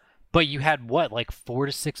 but you had, like 4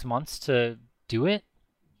 to 6 months to do it?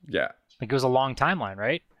 Yeah. Like, it was a long timeline,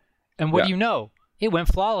 right? And what do you know? It went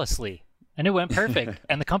flawlessly, and it went perfect,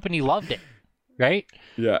 and the company loved it, right?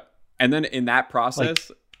 Yeah. And then in that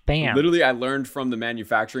process, bam. Literally, I learned from the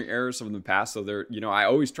manufacturing errors from the past. So there, I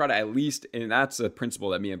always try to at least, and that's a principle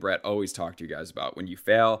that me and Brett always talk to you guys about. When you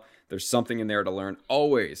fail, there's something in there to learn.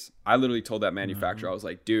 Always. I literally told that manufacturer, I was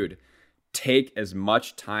like, dude, take as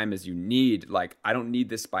much time as you need. Like, I don't need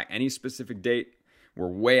this by any specific date. We're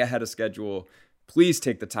way ahead of schedule. Please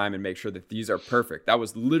take the time and make sure that these are perfect. That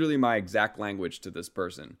was literally my exact language to this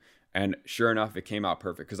person. And sure enough, it came out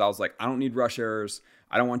perfect, because I was like, I don't need rush errors.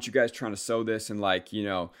 I don't want you guys trying to sew this and like,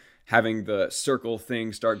 having the circle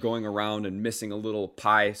thing start going around and missing a little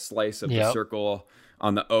pie slice of the circle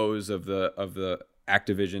on the O's of the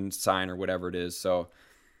Activision sign or whatever it is. So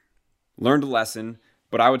learned a lesson.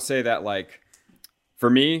 But I would say that, like, for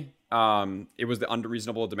me, it was the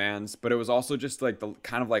unreasonable demands, but it was also just like the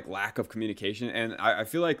kind of like lack of communication. And I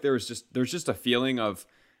feel like there's just a feeling of,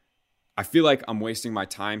 I feel like I'm wasting my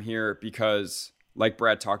time here, because like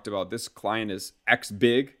Brad talked about, this client is X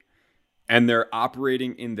big and they're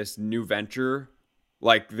operating in this new venture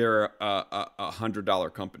like they're a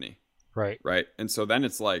 $100 company. Right. And so then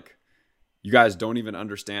it's like, you guys don't even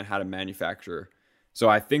understand how to manufacture. So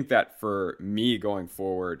I think that for me going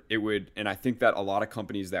forward, it would, and I think that a lot of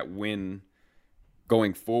companies that win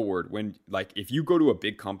going forward, when, like, if you go to a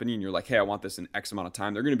big company and you're like, hey, I want this in X amount of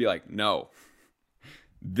time, they're going to be like, no,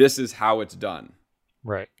 this is how it's done.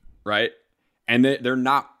 Right. And they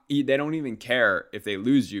don't even care if they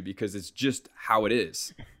lose you, because it's just how it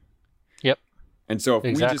is. Yep. And so if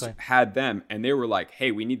we just had them and they were like,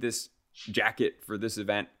 hey, we need this jacket for this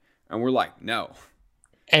event. And we're like, no.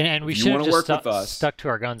 And we If you should have wanna just work with us- stuck to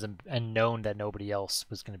our guns and known that nobody else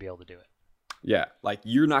was going to be able to do it. Yeah, like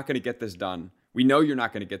you're not going to get this done. We know you're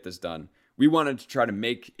not going to get this done. We wanted to try to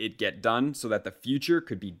make it get done so that the future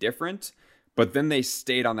could be different. But then they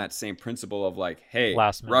stayed on that same principle of like, hey,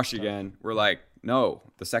 Last minute rush stuff. again. We're like, no.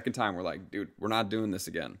 The second time, we're like, dude, we're not doing this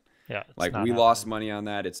again. Yeah. it's Like not we happening. lost money on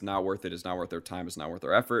that. It's not worth it. It's not worth our time. It's not worth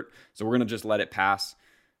our effort. So we're going to just let it pass.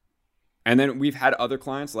 And then we've had other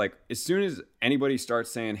clients, like as soon as anybody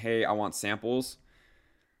starts saying, hey, I want samples,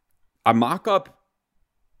 a mock-up,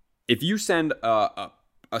 if you send a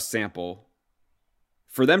sample,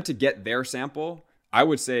 for them to get their sample, I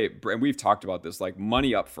would say, and we've talked about this, like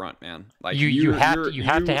money up front, man. Like You have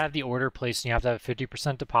to have the order placed, and you have to have a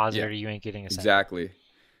 50% deposit, Yeah. or you ain't getting a sample. exactly,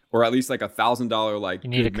 or at least like $1,000 like You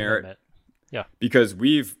need a good merit. commitment. Yeah. Because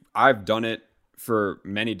I've done it for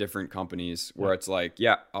many different companies where it's like,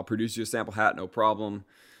 yeah, I'll produce you a sample hat, no problem.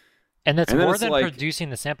 And that's And then more it's than like- producing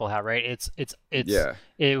the sample hat, right? Yeah.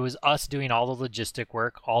 It was us doing all the logistic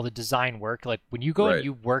work, all the design work. Like when you go Right. and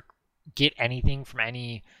you get anything from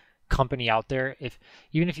any company out there,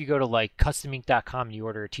 even if you go to like customink.com and you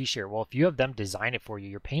order a t-shirt, well, if you have them design it for you,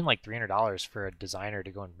 you're paying like $300 for a designer to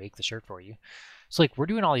go and make the shirt for you. So like we're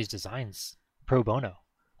doing all these designs pro bono.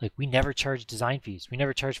 Like we never charge design fees. We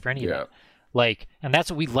never charge for any of Yeah. that. Like, and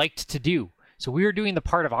that's what we liked to do. So we were doing the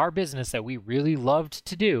part of our business that we really loved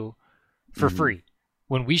to do for Mhm. free,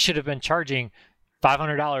 when we should have been charging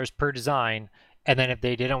 $500 per design. And then if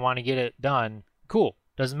they didn't want to get it done, cool,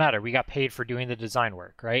 doesn't matter. We got paid for doing the design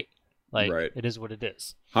work, right? Like Right. it is what it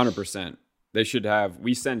is. 100%. They should have,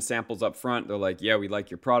 we send samples up front. They're like, yeah, we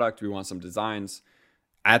like your product. We want some designs.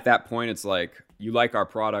 At that point, it's like, you like our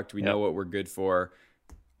product. We know what we're good for.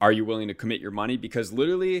 Are you willing to commit your money? Because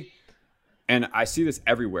literally, and I see this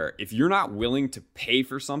everywhere, if you're not willing to pay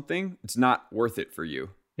for something, it's not worth it for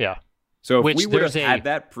you. Yeah. So if Which we would have there's had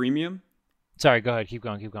that premium, Sorry, go ahead. Keep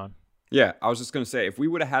going. yeah, I was just going to say, if we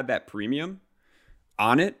would have had that premium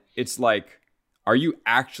on it, it's like, are you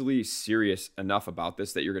actually serious enough about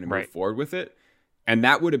this that you're going to move Right. forward with it? And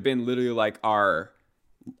that would have been literally like our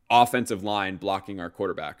offensive line blocking our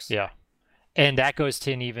quarterbacks. Yeah. And that goes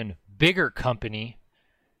to an even bigger company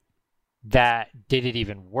that did it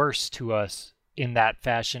even worse to us in that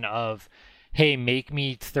fashion of, hey, make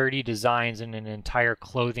me 30 designs in an entire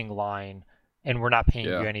clothing line, and we're not paying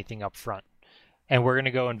you Yeah. anything up front. And we're going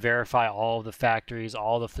to go and verify all of the factories,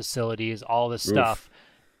 all the facilities, all the stuff.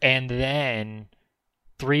 And then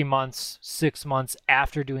 3 months, 6 months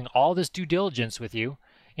after doing all this due diligence with you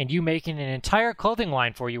and you making an entire clothing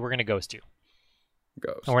line for you, we're going to ghost you.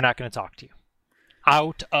 Goes. And we're not going to talk to you.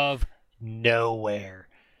 Out of nowhere.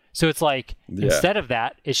 So it's like, Yeah. instead of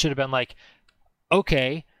that, it should have been like,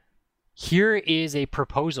 okay, here is a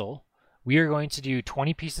proposal. We are going to do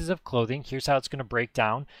 20 pieces of clothing. Here's how it's going to break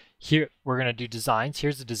down. Here, we're going to do designs.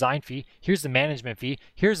 Here's the design fee. Here's the management fee.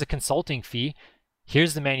 Here's the consulting fee.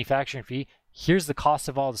 Here's the manufacturing fee. Here's the cost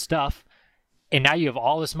of all the stuff. And now you have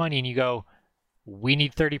all this money and you go, we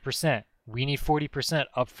need 30%. We need 40%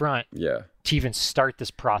 up front Yeah. to even start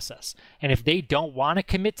this process. And if they don't want to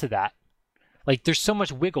commit to that, like there's so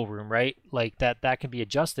much wiggle room, right? Like that can be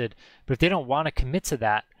adjusted. But if they don't want to commit to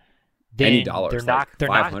that, then Any dollars, they're not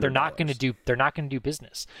like they're not going to $500. do they're not going to do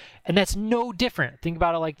business. And that's no different. Think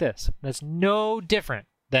about it like this. That's no different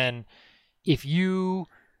than if you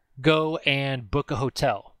go and book a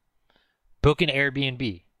hotel, book an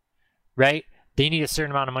Airbnb, right? They need a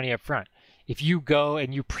certain amount of money up front. If you go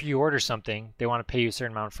and you pre-order something, they want to pay you a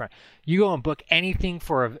certain amount up front. You go and book anything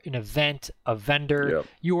for an event, a vendor, Yep.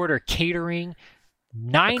 you order catering,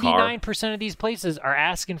 99% of these places are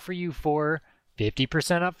asking for you for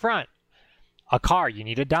 50% up front. A car, you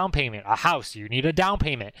need a down payment. A house, you need a down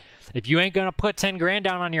payment. If you ain't going to put 10 grand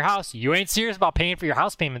down on your house, you ain't serious about paying for your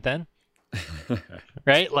house payment then.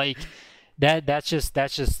 Right? Like that's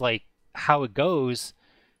just like how it goes.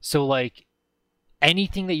 So like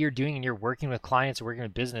anything that you're doing and you're working with clients or working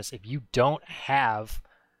with business, if you don't have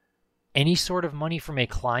any sort of money from a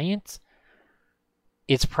client,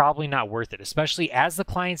 it's probably not worth it. Especially as the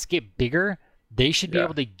clients get bigger, they should be Yeah.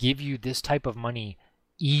 able to give you this type of money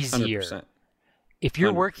easier. 100%. If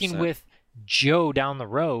you're working 100%. with Joe down the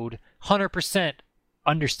road, 100%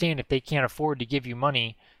 understand if they can't afford to give you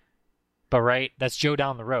money. But right, that's Joe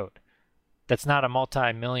down the road. That's not a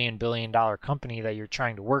multi-million, billion-dollar company that you're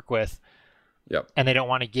trying to work with, Yep. and they don't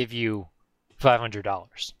want to give you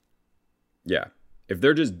 $500. Yeah. If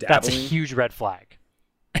they're just That's a dabbling, huge red flag.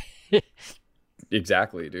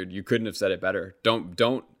 exactly, dude. You couldn't have said it better.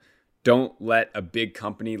 Don't let a big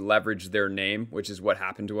company leverage their name, which is what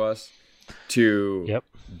happened to us, to Yep.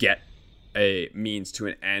 get a means to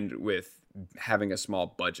an end with having a small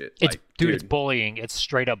budget. It's Like, dude, it's bullying. It's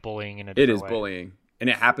straight up bullying in a it different is way. bullying, and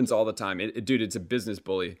it happens all the time. Dude, it's a business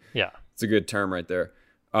bully. Yeah. It's a good term right there.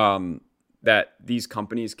 That these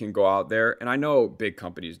companies can go out there, and I know big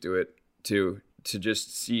companies do it too, to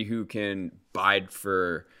just see who can bide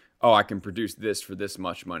for, oh, I can produce this for this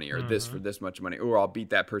much money, or this for this much money, or I'll beat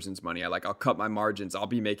that person's money. I'll cut my margins. I'll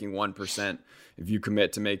be making 1% if you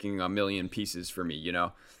commit to making 1 million pieces for me, you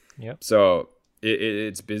know? Yep. So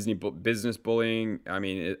it's business bullying. I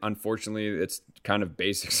mean, unfortunately, it's kind of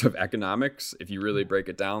basics of economics. If you really break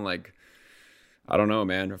it down, like, I don't know,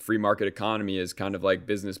 man. A free market economy is kind of like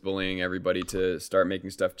business bullying everybody to start making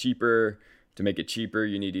stuff cheaper. To make it cheaper,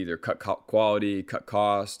 you need to either cut quality, cut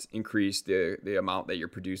cost, increase the amount that you're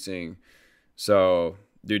producing. So,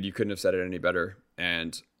 dude, you couldn't have said it any better.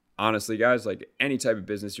 And honestly, guys, like any type of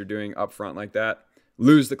business you're doing up front like that,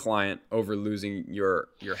 lose the client over losing your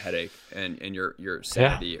headache and your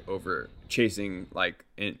sanity over chasing like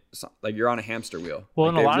you're on a hamster wheel. Well,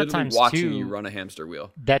 like, and a lot of times watching too, you run a hamster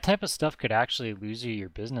wheel. That type of stuff could actually lose you your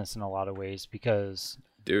business in a lot of ways because,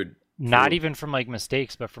 dude, not even from like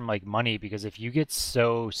mistakes, but from like money. Because if you get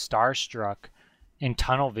so starstruck and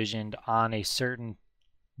tunnel visioned on a certain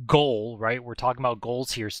goal, right? We're talking about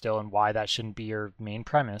goals here still, and why that shouldn't be your main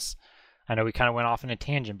premise. I know we kind of went off in a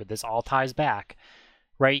tangent, but this all ties back.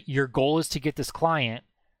 Right? Your goal is to get this client.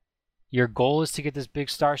 Your goal is to get this big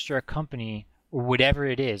starstruck company or whatever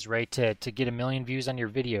it is, right? To get 1 million views on your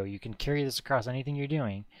video. You can carry this across anything you're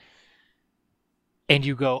doing. And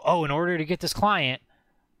you go, oh, in order to get this client,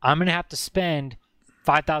 I'm going to have to spend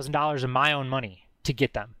 $5,000 of my own money to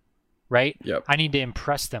get them, right? Yep. I need to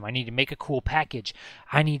impress them. I need to make a cool package.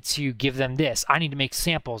 I need to give them this. I need to make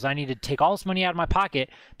samples. I need to take all this money out of my pocket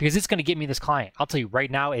because it's going to get me this client. I'll tell you right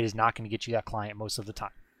now, it is not going to get you that client most of the time.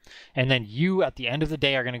 And then you, at the end of the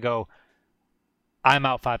day, are going to go, I'm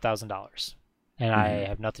out $5,000 and I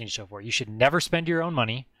have nothing to show for it. You should never spend your own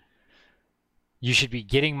money. You should be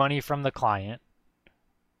getting money from the client.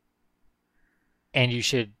 And you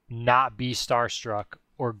should not be starstruck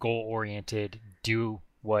or goal-oriented. Do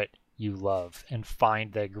what you love and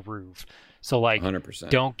find the groove. So like 100%.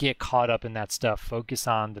 Don't get caught up in that stuff. Focus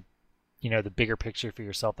on the bigger picture for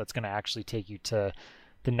yourself that's going to actually take you to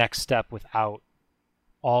the next step without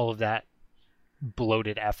all of that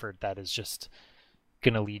bloated effort that is just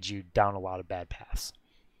going to lead you down a lot of bad paths.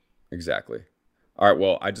 Exactly. All right,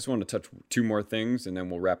 well, I just want to touch 2 more things and then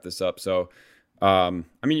we'll wrap this up. So I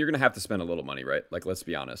mean, you're going to have to spend a little money, right? Like, let's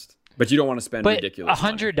be honest. But you don't want to spend ridiculous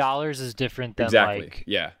money. $100 is different than exactly.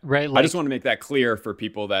 Yeah. Right. I just want to make that clear for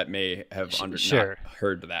people that may have not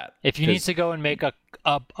heard that. If you need to go and make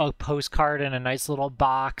a postcard in a nice little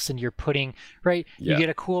box and you're putting, right, you get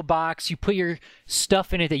a cool box, you put your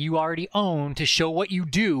stuff in it that you already own to show what you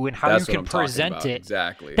do and how you can present it.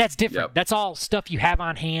 Exactly. That's different. Yep. That's all stuff you have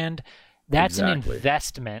on hand. That's an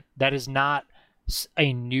investment. That is not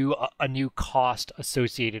a new cost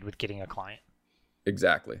associated with getting a client.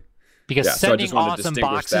 Exactly. Because sending awesome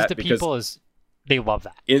boxes to people they love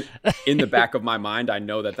that. In the back of my mind, I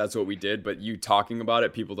know that that's what we did, but you talking about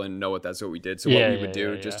it, people didn't know that's what we did. So what we would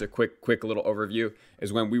do, just a quick little overview,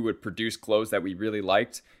 is when we would produce clothes that we really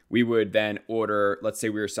liked, we would then order, let's say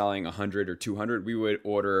we were selling 100 or 200, we would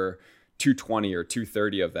order 220 or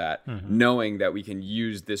 230 of that, knowing that we can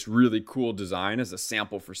use this really cool design as a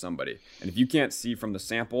sample for somebody. And if you can't see from the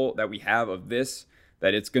sample that we have of this,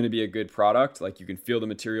 that it's going to be a good product, like you can feel the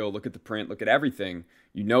material, look at the print, look at everything,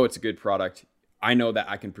 you know it's a good product. I know that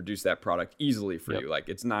I can produce that product easily for you. Like,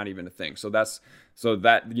 it's not even a thing. So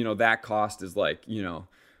that cost is like, $5,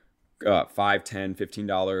 $10,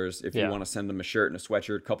 $15. If you want to send them a shirt and a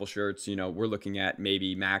sweatshirt, a couple shirts, we're looking at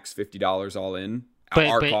maybe max $50 all in.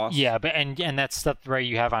 Cost. Yeah, and that's stuff right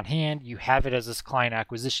you have on hand. You have it as this client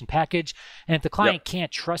acquisition package. And if the client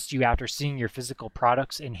can't trust you after seeing your physical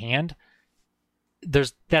products in hand,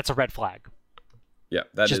 that's a red flag. Yeah,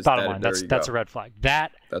 bottom line. That's a red flag. That's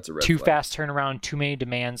a red flag. Too flag. fast turnaround, too many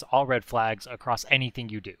demands, all red flags across anything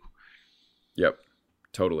you do. Yep,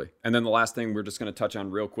 totally. And then the last thing we're just going to touch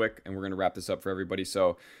on real quick, and we're going to wrap this up for everybody.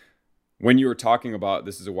 So when you were talking about,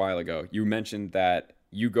 this is a while ago, you mentioned that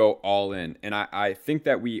you go all in. And I think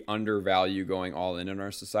that we undervalue going all in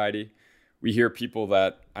our society. We hear people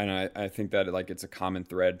that, and I think that like it's a common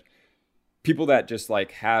thread, people that just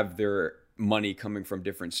like have their money coming from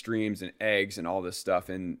different streams and eggs and all this stuff.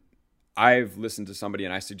 And I've listened to somebody,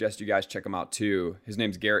 and I suggest you guys check him out too. His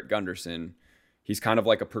name's Garrett Gunderson. He's kind of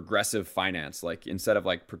like a progressive finance, like instead of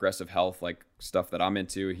like progressive health, like stuff that I'm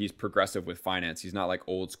into, he's progressive with finance. He's not like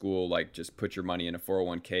old school, like just put your money in a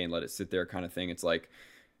 401k and let it sit there kind of thing. It's like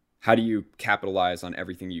how do you capitalize on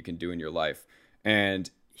everything you can do in your life? And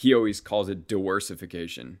he always calls it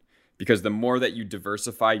diversification, because the more that you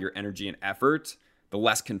diversify your energy and effort, the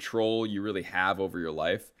less control you really have over your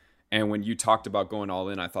life. And when you talked about going all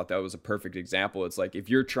in, I thought that was a perfect example. It's like if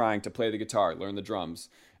you're trying to play the guitar, learn the drums,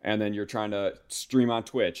 and then you're trying to stream on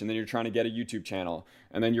Twitch, and then you're trying to get a YouTube channel,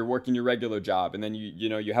 and then you're working your regular job, and then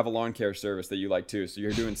you have a lawn care service that you like too. So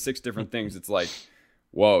you're doing 6 different things. It's like,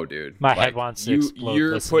 whoa, dude. My like, head wants to explode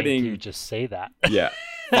you're putting, to you just say that. Yeah.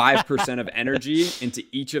 5% of energy into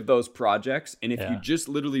each of those projects. And if Yeah. you just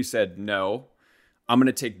literally said, no, I'm going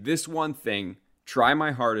to take this one thing, try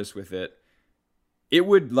my hardest with it, it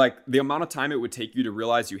would, like, the amount of time it would take you to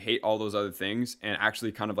realize you hate all those other things and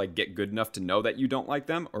actually kind of like get good enough to know that you don't like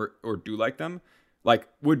them or do like them, like,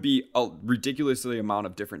 would be a ridiculously amount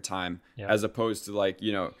of different time. Yeah. As opposed to, like,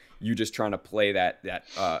 you just trying to play that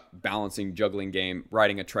balancing juggling game,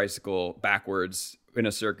 riding a tricycle backwards in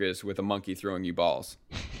a circus with a monkey throwing you balls.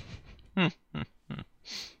 No,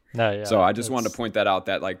 yeah. So I just wanted to point that out,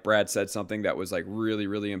 that like Brad said something that was like really,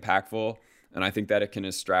 really impactful. And I think that it can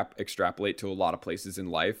extrapolate to a lot of places in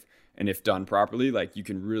life. And if done properly, like you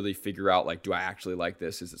can really figure out, like, do I actually like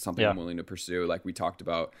this? Is it something I'm willing to pursue? Like we talked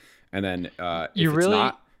about. And then if it's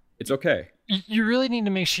not, it's okay. You really need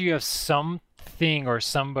to make sure you have something or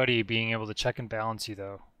somebody being able to check and balance you,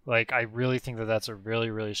 though. Like, I really think that that's a really,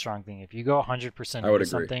 really strong thing. If you go 100% into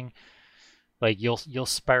something, like you'll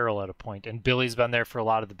spiral at a point. And Billy's been there for a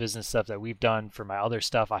lot of the business stuff that we've done. For my other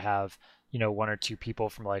stuff, I have, 1 or 2 people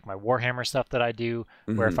from like my Warhammer stuff that I do,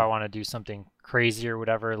 where if I want to do something crazy or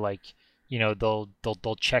whatever, like,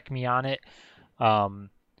 they'll check me on it.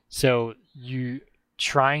 So you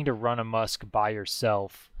trying to run a Musk by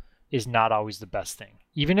yourself is not always the best thing.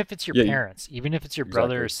 Even if it's your parents, even if it's your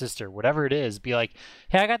brother or sister, whatever it is, be like,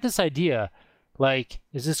 hey, I got this idea. Like,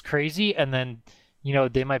 is this crazy? And then,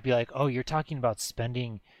 they might be like, oh, you're talking about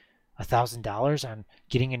spending $1,000 on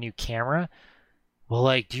getting a new camera? Well,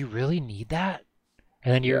 like, do you really need that?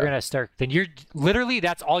 And then you're going to start, then you're literally,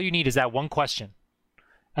 that's all you need is that one question.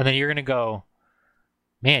 And then you're going to go,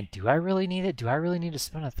 man, do I really need it? Do I really need to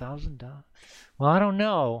spend $1,000? Well, I don't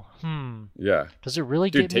know. Yeah. Does it really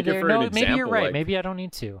get me there? No, maybe you're right. Like, maybe I don't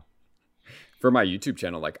need to. For my YouTube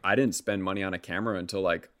channel, like, I didn't spend money on a camera until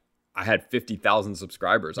like I had 50,000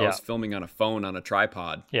 subscribers. I was filming on a phone on a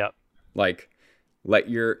tripod. Yeah. Like, I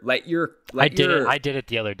did it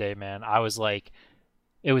the other day, man. I was like,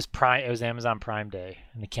 it was Amazon Prime Day,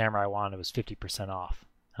 and the camera I wanted was 50% off.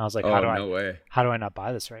 I was like, how do I not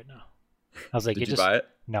buy this right now? I was like, did you buy it?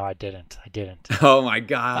 No, I didn't. Oh my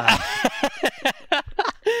God.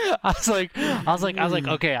 I was like,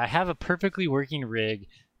 okay, I have a perfectly working rig.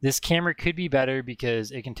 This camera could be better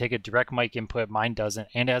because it can take a direct mic input. Mine doesn't,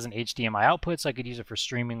 and it has an HDMI output, so I could use it for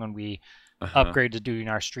streaming when we upgrade to doing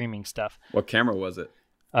our streaming stuff. What camera was it?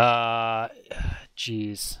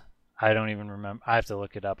 Geez, I don't even remember. I have to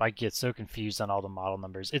look it up. I get so confused on all the model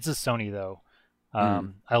numbers. It's a Sony though.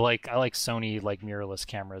 I like Sony like mirrorless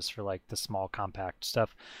cameras for like the small compact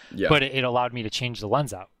stuff. Yeah. But it allowed me to change the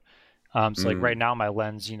lens out. So like right now my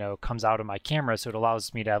lens, comes out of my camera, so it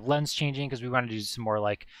allows me to have lens changing because we want to do some more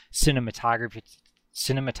like cinematography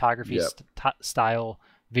style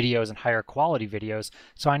videos and higher quality videos.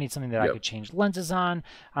 So I need something that I could change lenses on.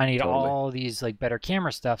 I need all these like better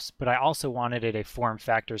camera stuffs, but I also wanted it a form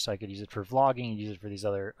factor so I could use it for vlogging and use it for these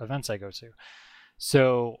other events I go to.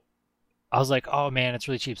 So I was like, oh man, it's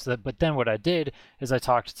really cheap. So but then what I did is I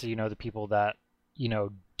talked to, the people that,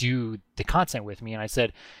 do the content with me. And I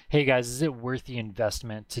said, hey guys, is it worth the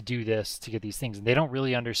investment to do this, to get these things? And they don't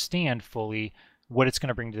really understand fully what it's going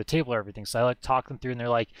to bring to the table or everything. So I like talk them through and they're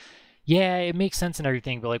like, yeah, it makes sense and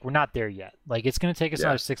everything, but like, we're not there yet. Like it's going to take us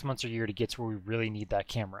another 6 months or a year to get to where we really need that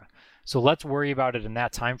camera. So let's worry about it in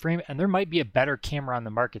that time frame. And there might be a better camera on the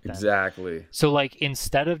market then. Exactly. So like,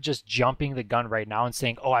 instead of just jumping the gun right now and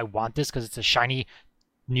saying, oh, I want this because it's a shiny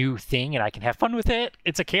new thing and I can have fun with it.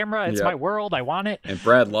 It's a camera. It's my world. I want it. And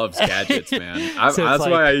Brad loves gadgets, man. That's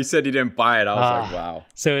why he said he didn't buy it. I was like, wow.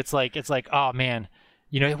 So it's like, oh man,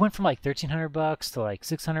 it went from like $1,300 to like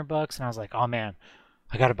 $600, and I was like, oh man,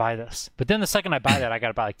 I got to buy this. But then the second I buy that, I got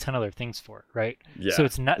to buy like 10 other things for it, right? Yeah. So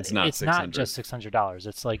it's not just $600.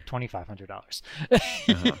 It's like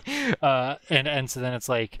 $2,500. And so then it's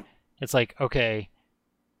like, okay,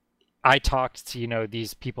 I talked to,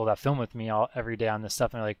 these people that film with me every day on this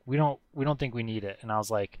stuff, and they're like, we don't think we need it. And I was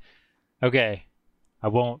like, okay, I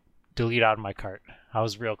won't delete out of my cart. I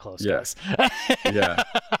was real close, guys. Yeah.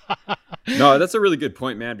 No, that's a really good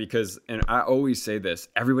point, man, because, and I always say this,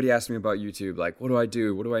 everybody asks me about YouTube, like, what do I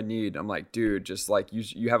do? What do I need? I'm like, dude, just like,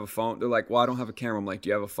 you have a phone. They're like, well, I don't have a camera. I'm like, do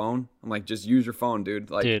you have a phone? I'm like, just use your phone,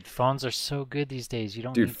 dude. Like, Dude, phones are so good these days. You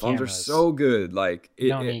don't dude, need phones cameras. are so good. Like, You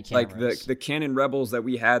don't need like cameras. the Canon Rebels that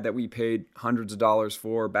we had that we paid hundreds of dollars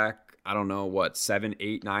for back, I don't know, what, 7,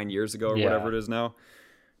 8, 9 years ago or Yeah. whatever it is now.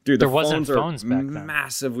 Dude, There the wasn't phones phones are back then.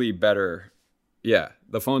 massively better. Yeah,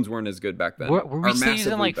 the phones weren't as good back then. Were we Are still using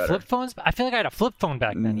massively like better. flip phones? I feel like I had a flip phone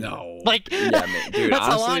back then. No. Like, Yeah, man, dude, that's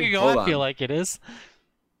how long honestly, ago hold I feel on. like it is.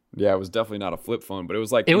 Yeah, it was definitely not a flip phone, but it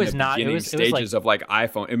was like It in was the not- it beginning was- it was like- stages of like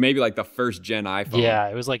iPhone. It may be like the first gen iPhone. Yeah,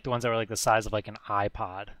 it was like the ones that were like the size of like an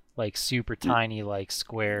iPod, like super tiny, like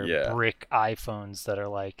square Yeah. brick iPhones that are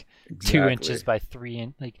like Exactly. 2 inches by 3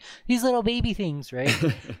 inch, like these little baby things, right?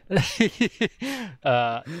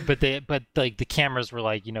 But like the cameras were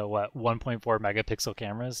like, you know what, 1.4 megapixel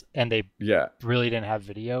cameras, and they Yeah, really didn't have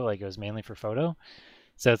video. Like it was mainly for photo.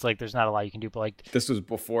 So it's like there's not a lot you can do, but like this was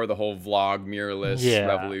before the whole vlog mirrorless Yeah.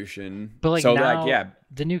 revolution. But like so now, like yeah,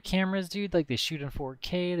 the new cameras, dude, like they shoot in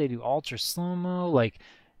 4K, they do ultra slow mo, like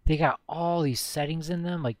they got all these settings in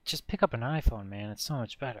them. Like just pick up an iPhone, man. It's so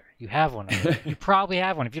much better. You have one. You probably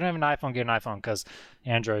have one. If you don't have an iPhone, get an iPhone because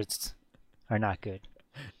Androids are not good.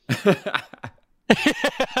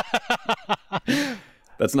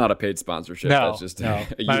 that's not a paid sponsorship. No, That's just no.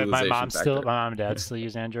 a My utilization mom factor. still, my mom and dad still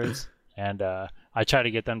use Androids, and I try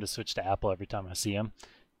to get them to switch to Apple every time I see them.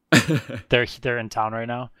 They're in town right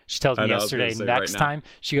now. She tells me I know, I was gonna yesterday, say next right now. time,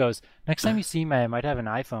 she goes, next time you see me, I might have an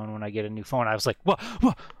iPhone when I get a new phone. I was like, what?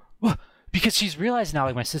 Because she's realized now,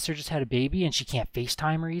 like my sister just had a baby and she can't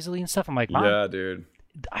FaceTime her easily and stuff. I'm like, Mom, Yeah, dude.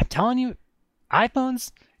 I'm telling you,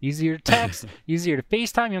 iPhones, easier to text, easier to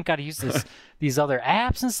FaceTime. You don't got to use these other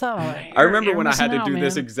apps and stuff. I'm like, I remember "You're when I had to missing do out,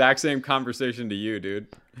 this man." exact same conversation to you, dude.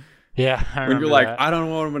 Yeah, I When remember you're like, that. I don't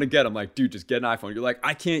know what I'm gonna get. I'm like, dude, just get an iPhone. You're like,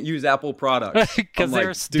 I can't use Apple products. Because I'm they're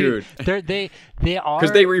like, dude, they are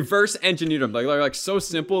because they reverse engineered them. Like they're like so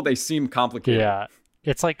simple, they seem complicated. yeah.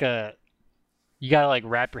 It's like you gotta like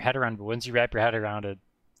wrap your head around. But once you wrap your head around it,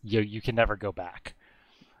 you can never go back.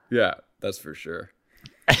 Yeah, that's for sure.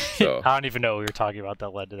 So I don't even know what we were talking about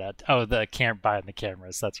that led to that. Oh, buying the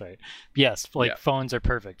cameras. That's right. Yes, like Yeah. phones are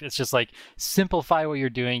perfect. It's just like simplify what you're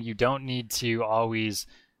doing. You don't need to always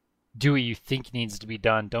do what you think needs to be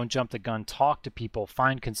done. Don't jump the gun. Talk to people.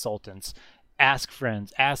 Find consultants. Ask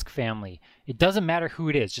friends. Ask family. It doesn't matter who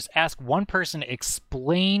it is. Just ask one person.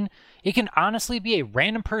 Explain. It can honestly be a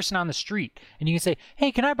random person on the street, and you can say,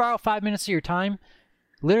 "Hey, can I borrow 5 minutes of your time?"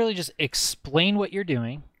 Literally, just explain what you're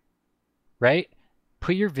doing. Right?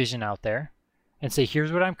 Put your vision out there and say,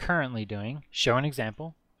 here's what I'm currently doing. Show an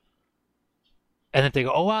example. And then they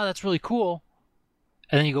go, oh, wow, that's really cool.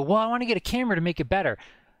 And then you go, well, I want to get a camera to make it better.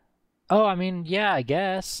 Oh, I mean, yeah, I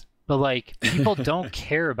guess. But like, people don't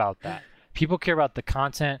care about that. People care about the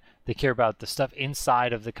content. They care about the stuff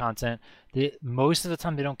inside of the content. Most of the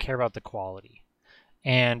time, they don't care about the quality.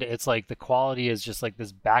 And it's like the quality is just like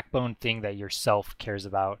this backbone thing that yourself cares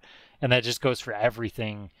about. And that just goes for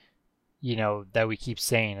everything, you know, that we keep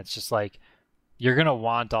saying. It's just like, you're going to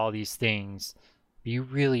want all these things, but you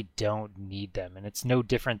really don't need them. And it's no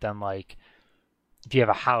different than like, if you have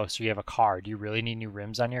a house or you have a car, do you really need new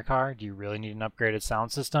rims on your car? Do you really need an upgraded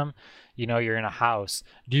sound system? You know, you're in a house.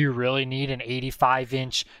 Do you really need an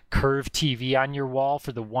 85-inch curved TV on your wall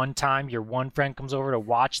for the one time your one friend comes over to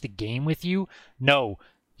watch the game with you? No,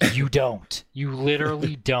 you don't. You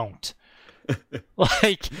literally don't.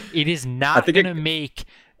 Like, it is not going to make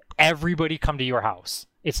everybody come to your house.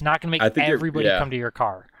 It's not going to make everybody come to your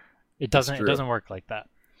car. It doesn't work like that.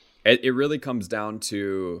 It really comes down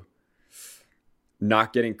to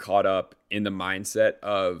not getting caught up in the mindset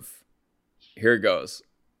of, here it goes.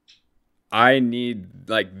 I need,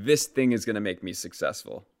 like, this thing is going to make me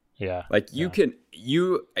successful. Yeah. Like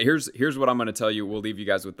here's what I'm going to tell you. We'll leave you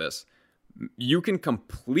guys with this. You can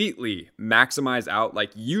completely maximize out,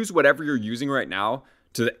 like use whatever you're using right now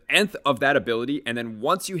to the nth of that ability. And then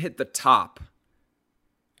once you hit the top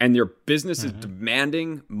and your business is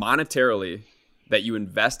demanding monetarily that you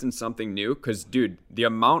invest in something new, because dude, the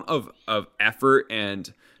amount of effort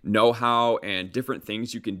and know-how and different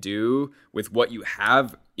things you can do with what you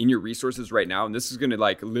have in your resources right now, and this is going to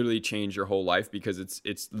like literally change your whole life, because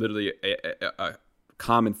it's literally a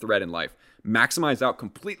common thread in life. Maximize out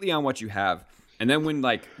completely on what you have, and then when,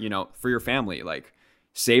 like, you know, for your family, like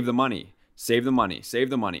save the money,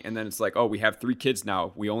 and then it's like, oh, we have 3 kids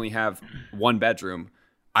now, we only have 1 bedroom.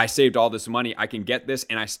 I saved all this money. I can get this,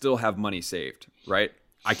 and I still have money saved, right?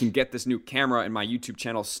 I can get this new camera, and my YouTube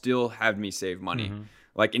channel still have me save money.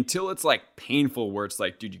 Like, until it's like painful, where it's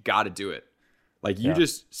like, dude, you got to do it. Like you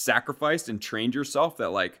just sacrificed and trained yourself that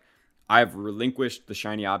like I've relinquished the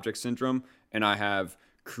shiny object syndrome and I have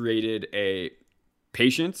created a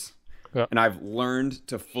patience and I've learned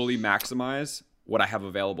to fully maximize what I have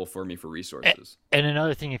available for me for resources. And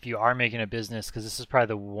another thing, if you are making a business, because this is probably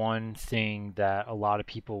the one thing that a lot of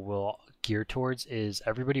people will gear towards, is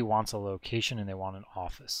everybody wants a location and they want an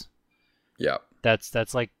office. Yeah.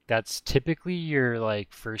 That's typically your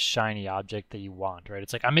like first shiny object that you want, right?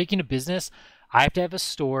 It's like, I'm making a business, I have to have a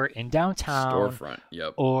store in downtown. Storefront,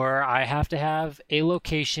 yep. Or I have to have a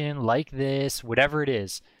location like this, whatever it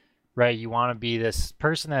is, right? You want to be this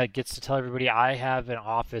person that gets to tell everybody, I have an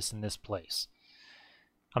office in this place.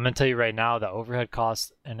 I'm going to tell you right now, the overhead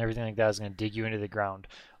costs and everything like that is going to dig you into the ground.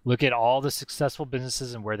 Look at all the successful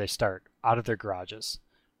businesses and where they start, out of their garages,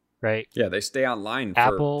 right? Yeah, they stay online.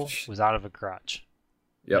 Apple was out of a garage.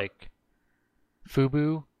 Yep. Like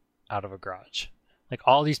Fubu, out of a garage. Like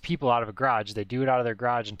all these people out of a garage, they do it out of their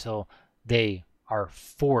garage until they are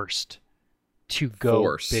forced to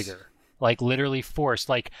go bigger. Like literally forced.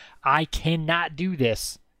 Like, I cannot do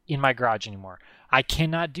this in my garage anymore. I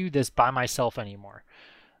cannot do this by myself anymore.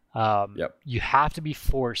 You have to be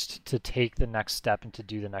forced to take the next step and to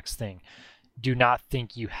do the next thing. Do not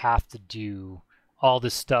think you have to do all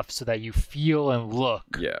this stuff so that you feel and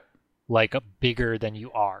look like a bigger than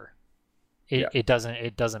you are. It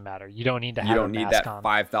doesn't matter. You don't need to have you don't a need mask that on.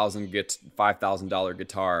 $5,000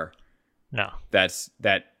 guitar. No.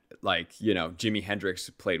 That like, you know, Jimi Hendrix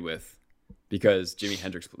played with. Because Jimi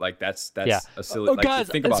Hendrix, like that's a silly. Oh, like, guys,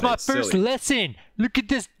 think about it's my first lesson. Look at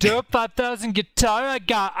this dope 5,000 guitar I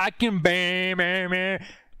got. I can bang, bang, bang.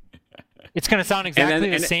 It's gonna sound exactly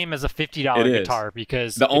the same as a $50 guitar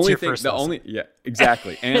because it's your first lesson.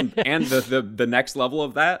 Exactly. And the next level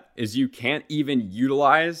of that is you can't even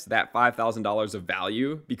utilize that $5,000 of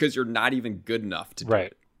value because you're not even good enough to do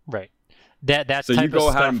it. Right. That's so you go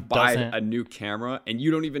ahead and buy a new camera and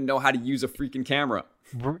you don't even know how to use a freaking camera.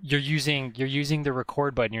 You're using the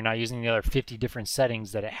record button. You're not using the other 50 different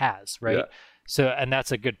settings that it has, right? Yeah. So, and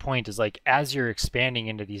that's a good point, is like, as you're expanding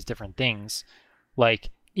into these different things, like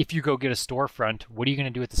if you go get a storefront, what are you going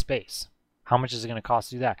to do with the space? How much is it going to cost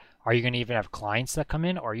to do that? Are you going to even have clients that come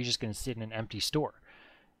in, or are you just going to sit in an empty store?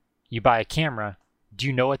 You buy a camera. Do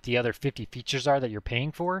you know what the other 50 features are that you're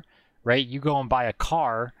paying for, right? You go and buy a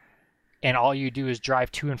car and all you do is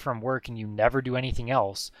drive to and from work and you never do anything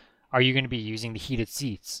else. Are you going to be using the heated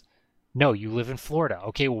seats? No, you live in Florida.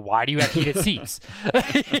 Okay, well, why do you have heated seats?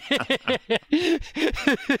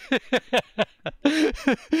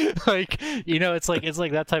 Like, you know, it's like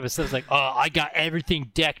that type of stuff. It's like, oh, I got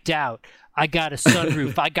everything decked out. I got a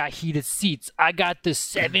sunroof. I got heated seats. I got the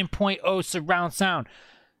 7.0 surround sound.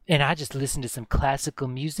 And I just listen to some classical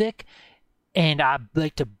music. And I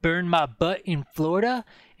like to burn my butt in Florida.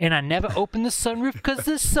 And I never open the sunroof because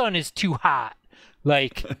the sun is too hot.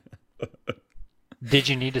 Like... Did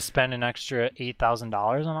you need to spend an extra $8,000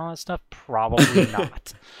 on all that stuff? Probably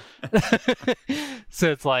not.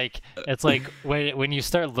 So it's like when you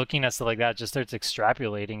start looking at stuff like that, it just starts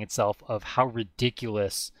extrapolating itself of how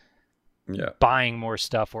ridiculous buying more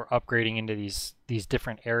stuff or upgrading into these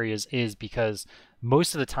different areas is, because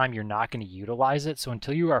most of the time you're not going to utilize it. So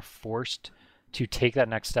until you are forced to take that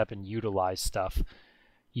next step and utilize stuff,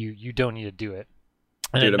 you don't need to do it.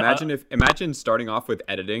 And dude, imagine starting off with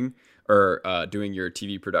editing or doing your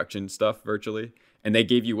TV production stuff virtually, and they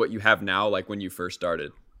gave you what you have now, like when you first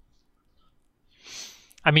started.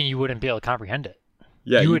 I mean, you wouldn't be able to comprehend it.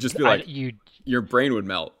 Yeah, you'd just be like, your brain would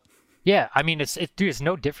melt. Yeah, I mean, it's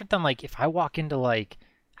no different than like if I walk into like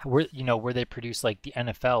where they produce like the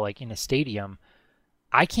NFL, like in a stadium,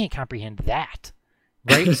 I can't comprehend that,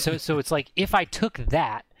 right? so it's like if I took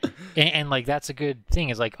that. And like that's a good thing,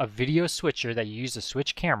 is like a video switcher that you use to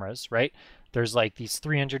switch cameras, right? There's like these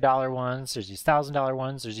 $300 ones, there's these $1,000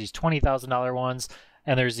 ones, there's these $20,000 ones,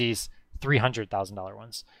 and there's these $300,000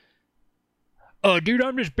 ones. Oh, dude,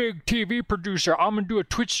 I'm this big TV producer. I'm gonna do a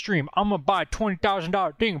Twitch stream. I'm gonna buy a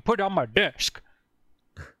 $20,000 thing and put it on my desk.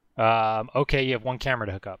 Okay, you have one camera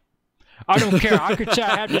to hook up. I don't care. I could say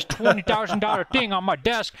I have this $20,000 thing on my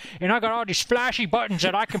desk, and I got all these flashy buttons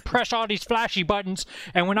that I can press all these flashy buttons,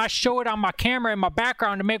 and when I show it on my camera in my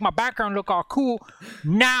background to make my background look all cool,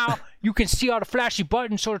 now you can see all the flashy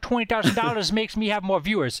buttons, so the $20,000 makes me have more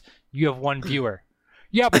viewers. You have one viewer.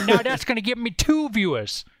 Yeah, but now that's going to give me 2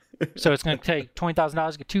 viewers. So it's going to take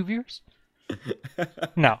 $20,000 to get 2 viewers?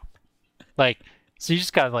 No. Like, so you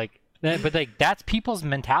just got to like, but like that's people's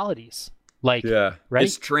mentalities. Like, right?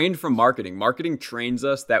 It's trained from marketing. Marketing trains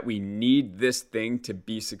us that we need this thing to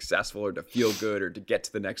be successful or to feel good or to get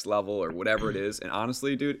to the next level or whatever it is. And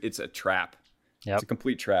honestly, dude, it's a trap. Yep. It's a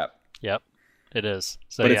complete trap. Yep. It is.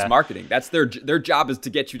 So But yeah, it's marketing. That's their job, is to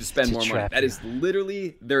get you to spend To more money. trap That you. is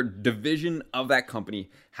literally their division of that company.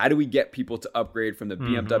 How do we get people to upgrade from the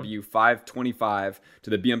BMW 525 to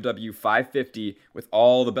the BMW 550 with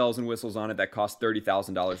all the bells and whistles on it that cost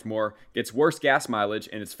 $30,000 more? Gets worse gas mileage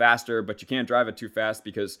and it's faster, but you can't drive it too fast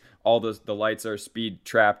because all the lights are speed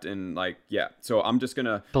trapped and like, yeah. So I'm just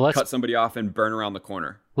gonna cut somebody off and burn around the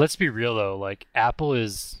corner. let's be real though. Like Apple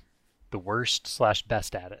is the worst /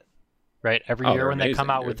 best at it, right? Every Oh, year they're when they come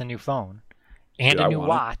amazing, out dude. with a new phone and Dude, a I new want it.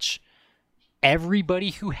 watch,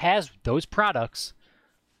 everybody who has those products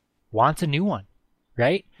wants a new one,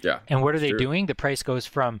 right? Yeah. And what are it's they true. doing? The price goes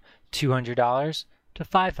from $200 to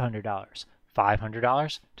 $500,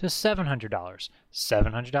 $500 to $700,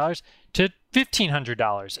 $700 to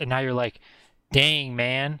 $1,500. And now you're like, dang,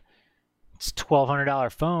 man, it's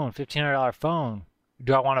 $1,200 phone, $1,500 phone.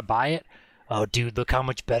 Do I want to buy it? Oh, dude, look how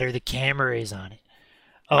much better the camera is on it.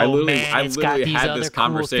 Oh, I man, it's got literally these had other this cool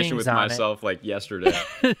conversation things with on it. myself like yesterday.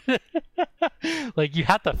 Like you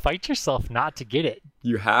have to fight yourself not to get it.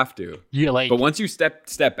 You have to. You like, But once you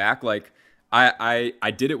step back, like I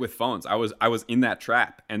did it with phones. I was in that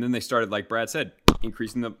trap, and then they started, like Brad said,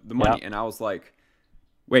 increasing the money, Yep. and I was like,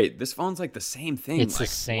 wait, this phone's like the same thing. It's the like,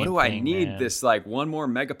 same what do I thing, need man. this like one more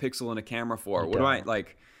megapixel in a camera for? You What do I don't.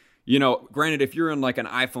 like? You know, granted, if you're in like an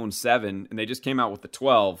iPhone 7 and they just came out with the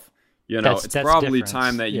 12, you know, That's it's different. probably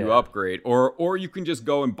time that you Yeah. upgrade, or you can just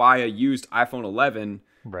go and buy a used iPhone 11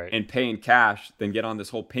 right. and pay in cash, then get on this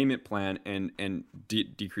whole payment plan and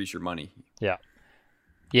decrease your money. Yeah.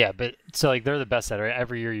 Yeah, but so like they're the best at it. Right?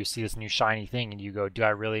 Every year you see this new shiny thing and you go, do I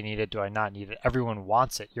really need it? Do I not need it? Everyone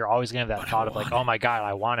wants it. You're always going to have that thought of like, oh my God,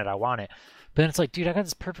 I want it. I want it. But then it's like, dude, I got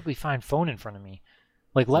this perfectly fine phone in front of me.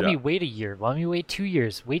 Like, let me Yeah. wait a year. Let me wait 2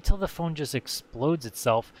 years. Wait till the phone just explodes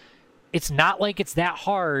itself. It's not like it's that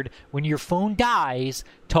hard when your phone dies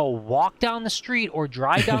to walk down the street or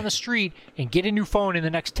drive down the street and get a new phone in the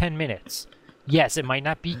next 10 minutes. Yes, it might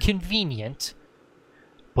not be convenient,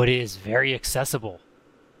 but it is very accessible.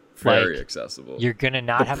 Very Like, accessible. You're going to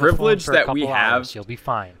not The have a phone privilege for a that couple we have- hours. You'll be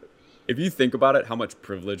fine. If you think about it, how much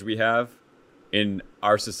privilege we have in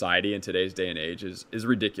our society in today's day and age is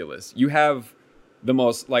ridiculous. You have the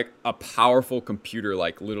most, like, a powerful computer,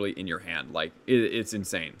 like, literally in your hand. Like, it's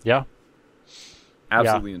insane. Yeah.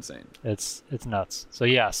 Absolutely insane. It's nuts. So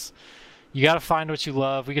yes, you got to find what you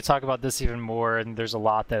love. We could talk about this even more, and there's a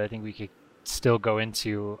lot that I think we could still go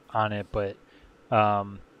into on it. But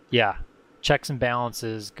yeah, checks and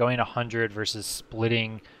balances, going 100 versus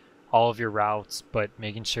splitting all of your routes, but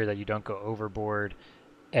making sure that you don't go overboard,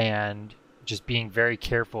 and just being very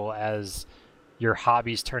careful as your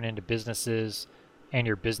hobbies turn into businesses and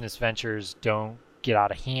your business ventures don't get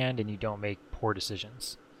out of hand and you don't make poor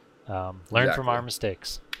decisions. Learn from Exactly. our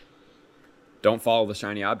mistakes. Don't follow the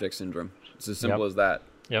shiny object syndrome. It's as simple Yep. as that.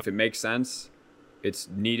 Yep. If it makes sense, it's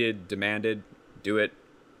needed, demanded, do it.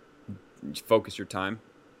 Focus your time.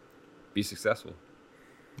 Be successful.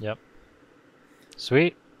 Yep.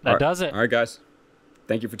 Sweet. That All right. does it. All right, guys.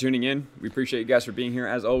 Thank you for tuning in. We appreciate you guys for being here.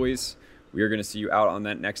 As always, we are going to see you out on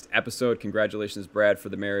that next episode. Congratulations, Brad, for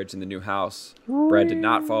the marriage and the new house. Brad did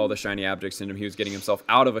not follow the shiny object syndrome. He was getting himself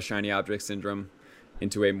out of a shiny object syndrome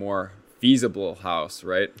into a more feasible house,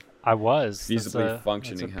 right? I was. Feasibly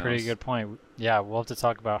functioning that's a pretty house. good point. Yeah, we'll have to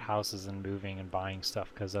talk about houses and moving and buying stuff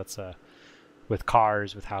because that's with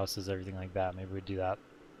cars, with houses, everything like that. Maybe we'd do that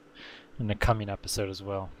in the coming episode as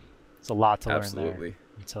well. It's a lot to learn Absolutely. there.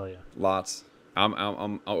 I tell you. Lots.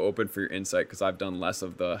 I'm open for your insight because I've done less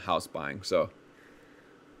of the house buying. So,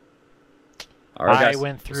 all right, I guys.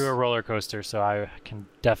 went through a roller coaster, so I can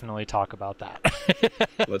definitely talk about that.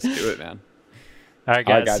 Let's do it, man. All right,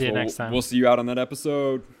 All right, guys. See you Well, next time. We'll see you out on that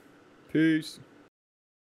episode. Peace.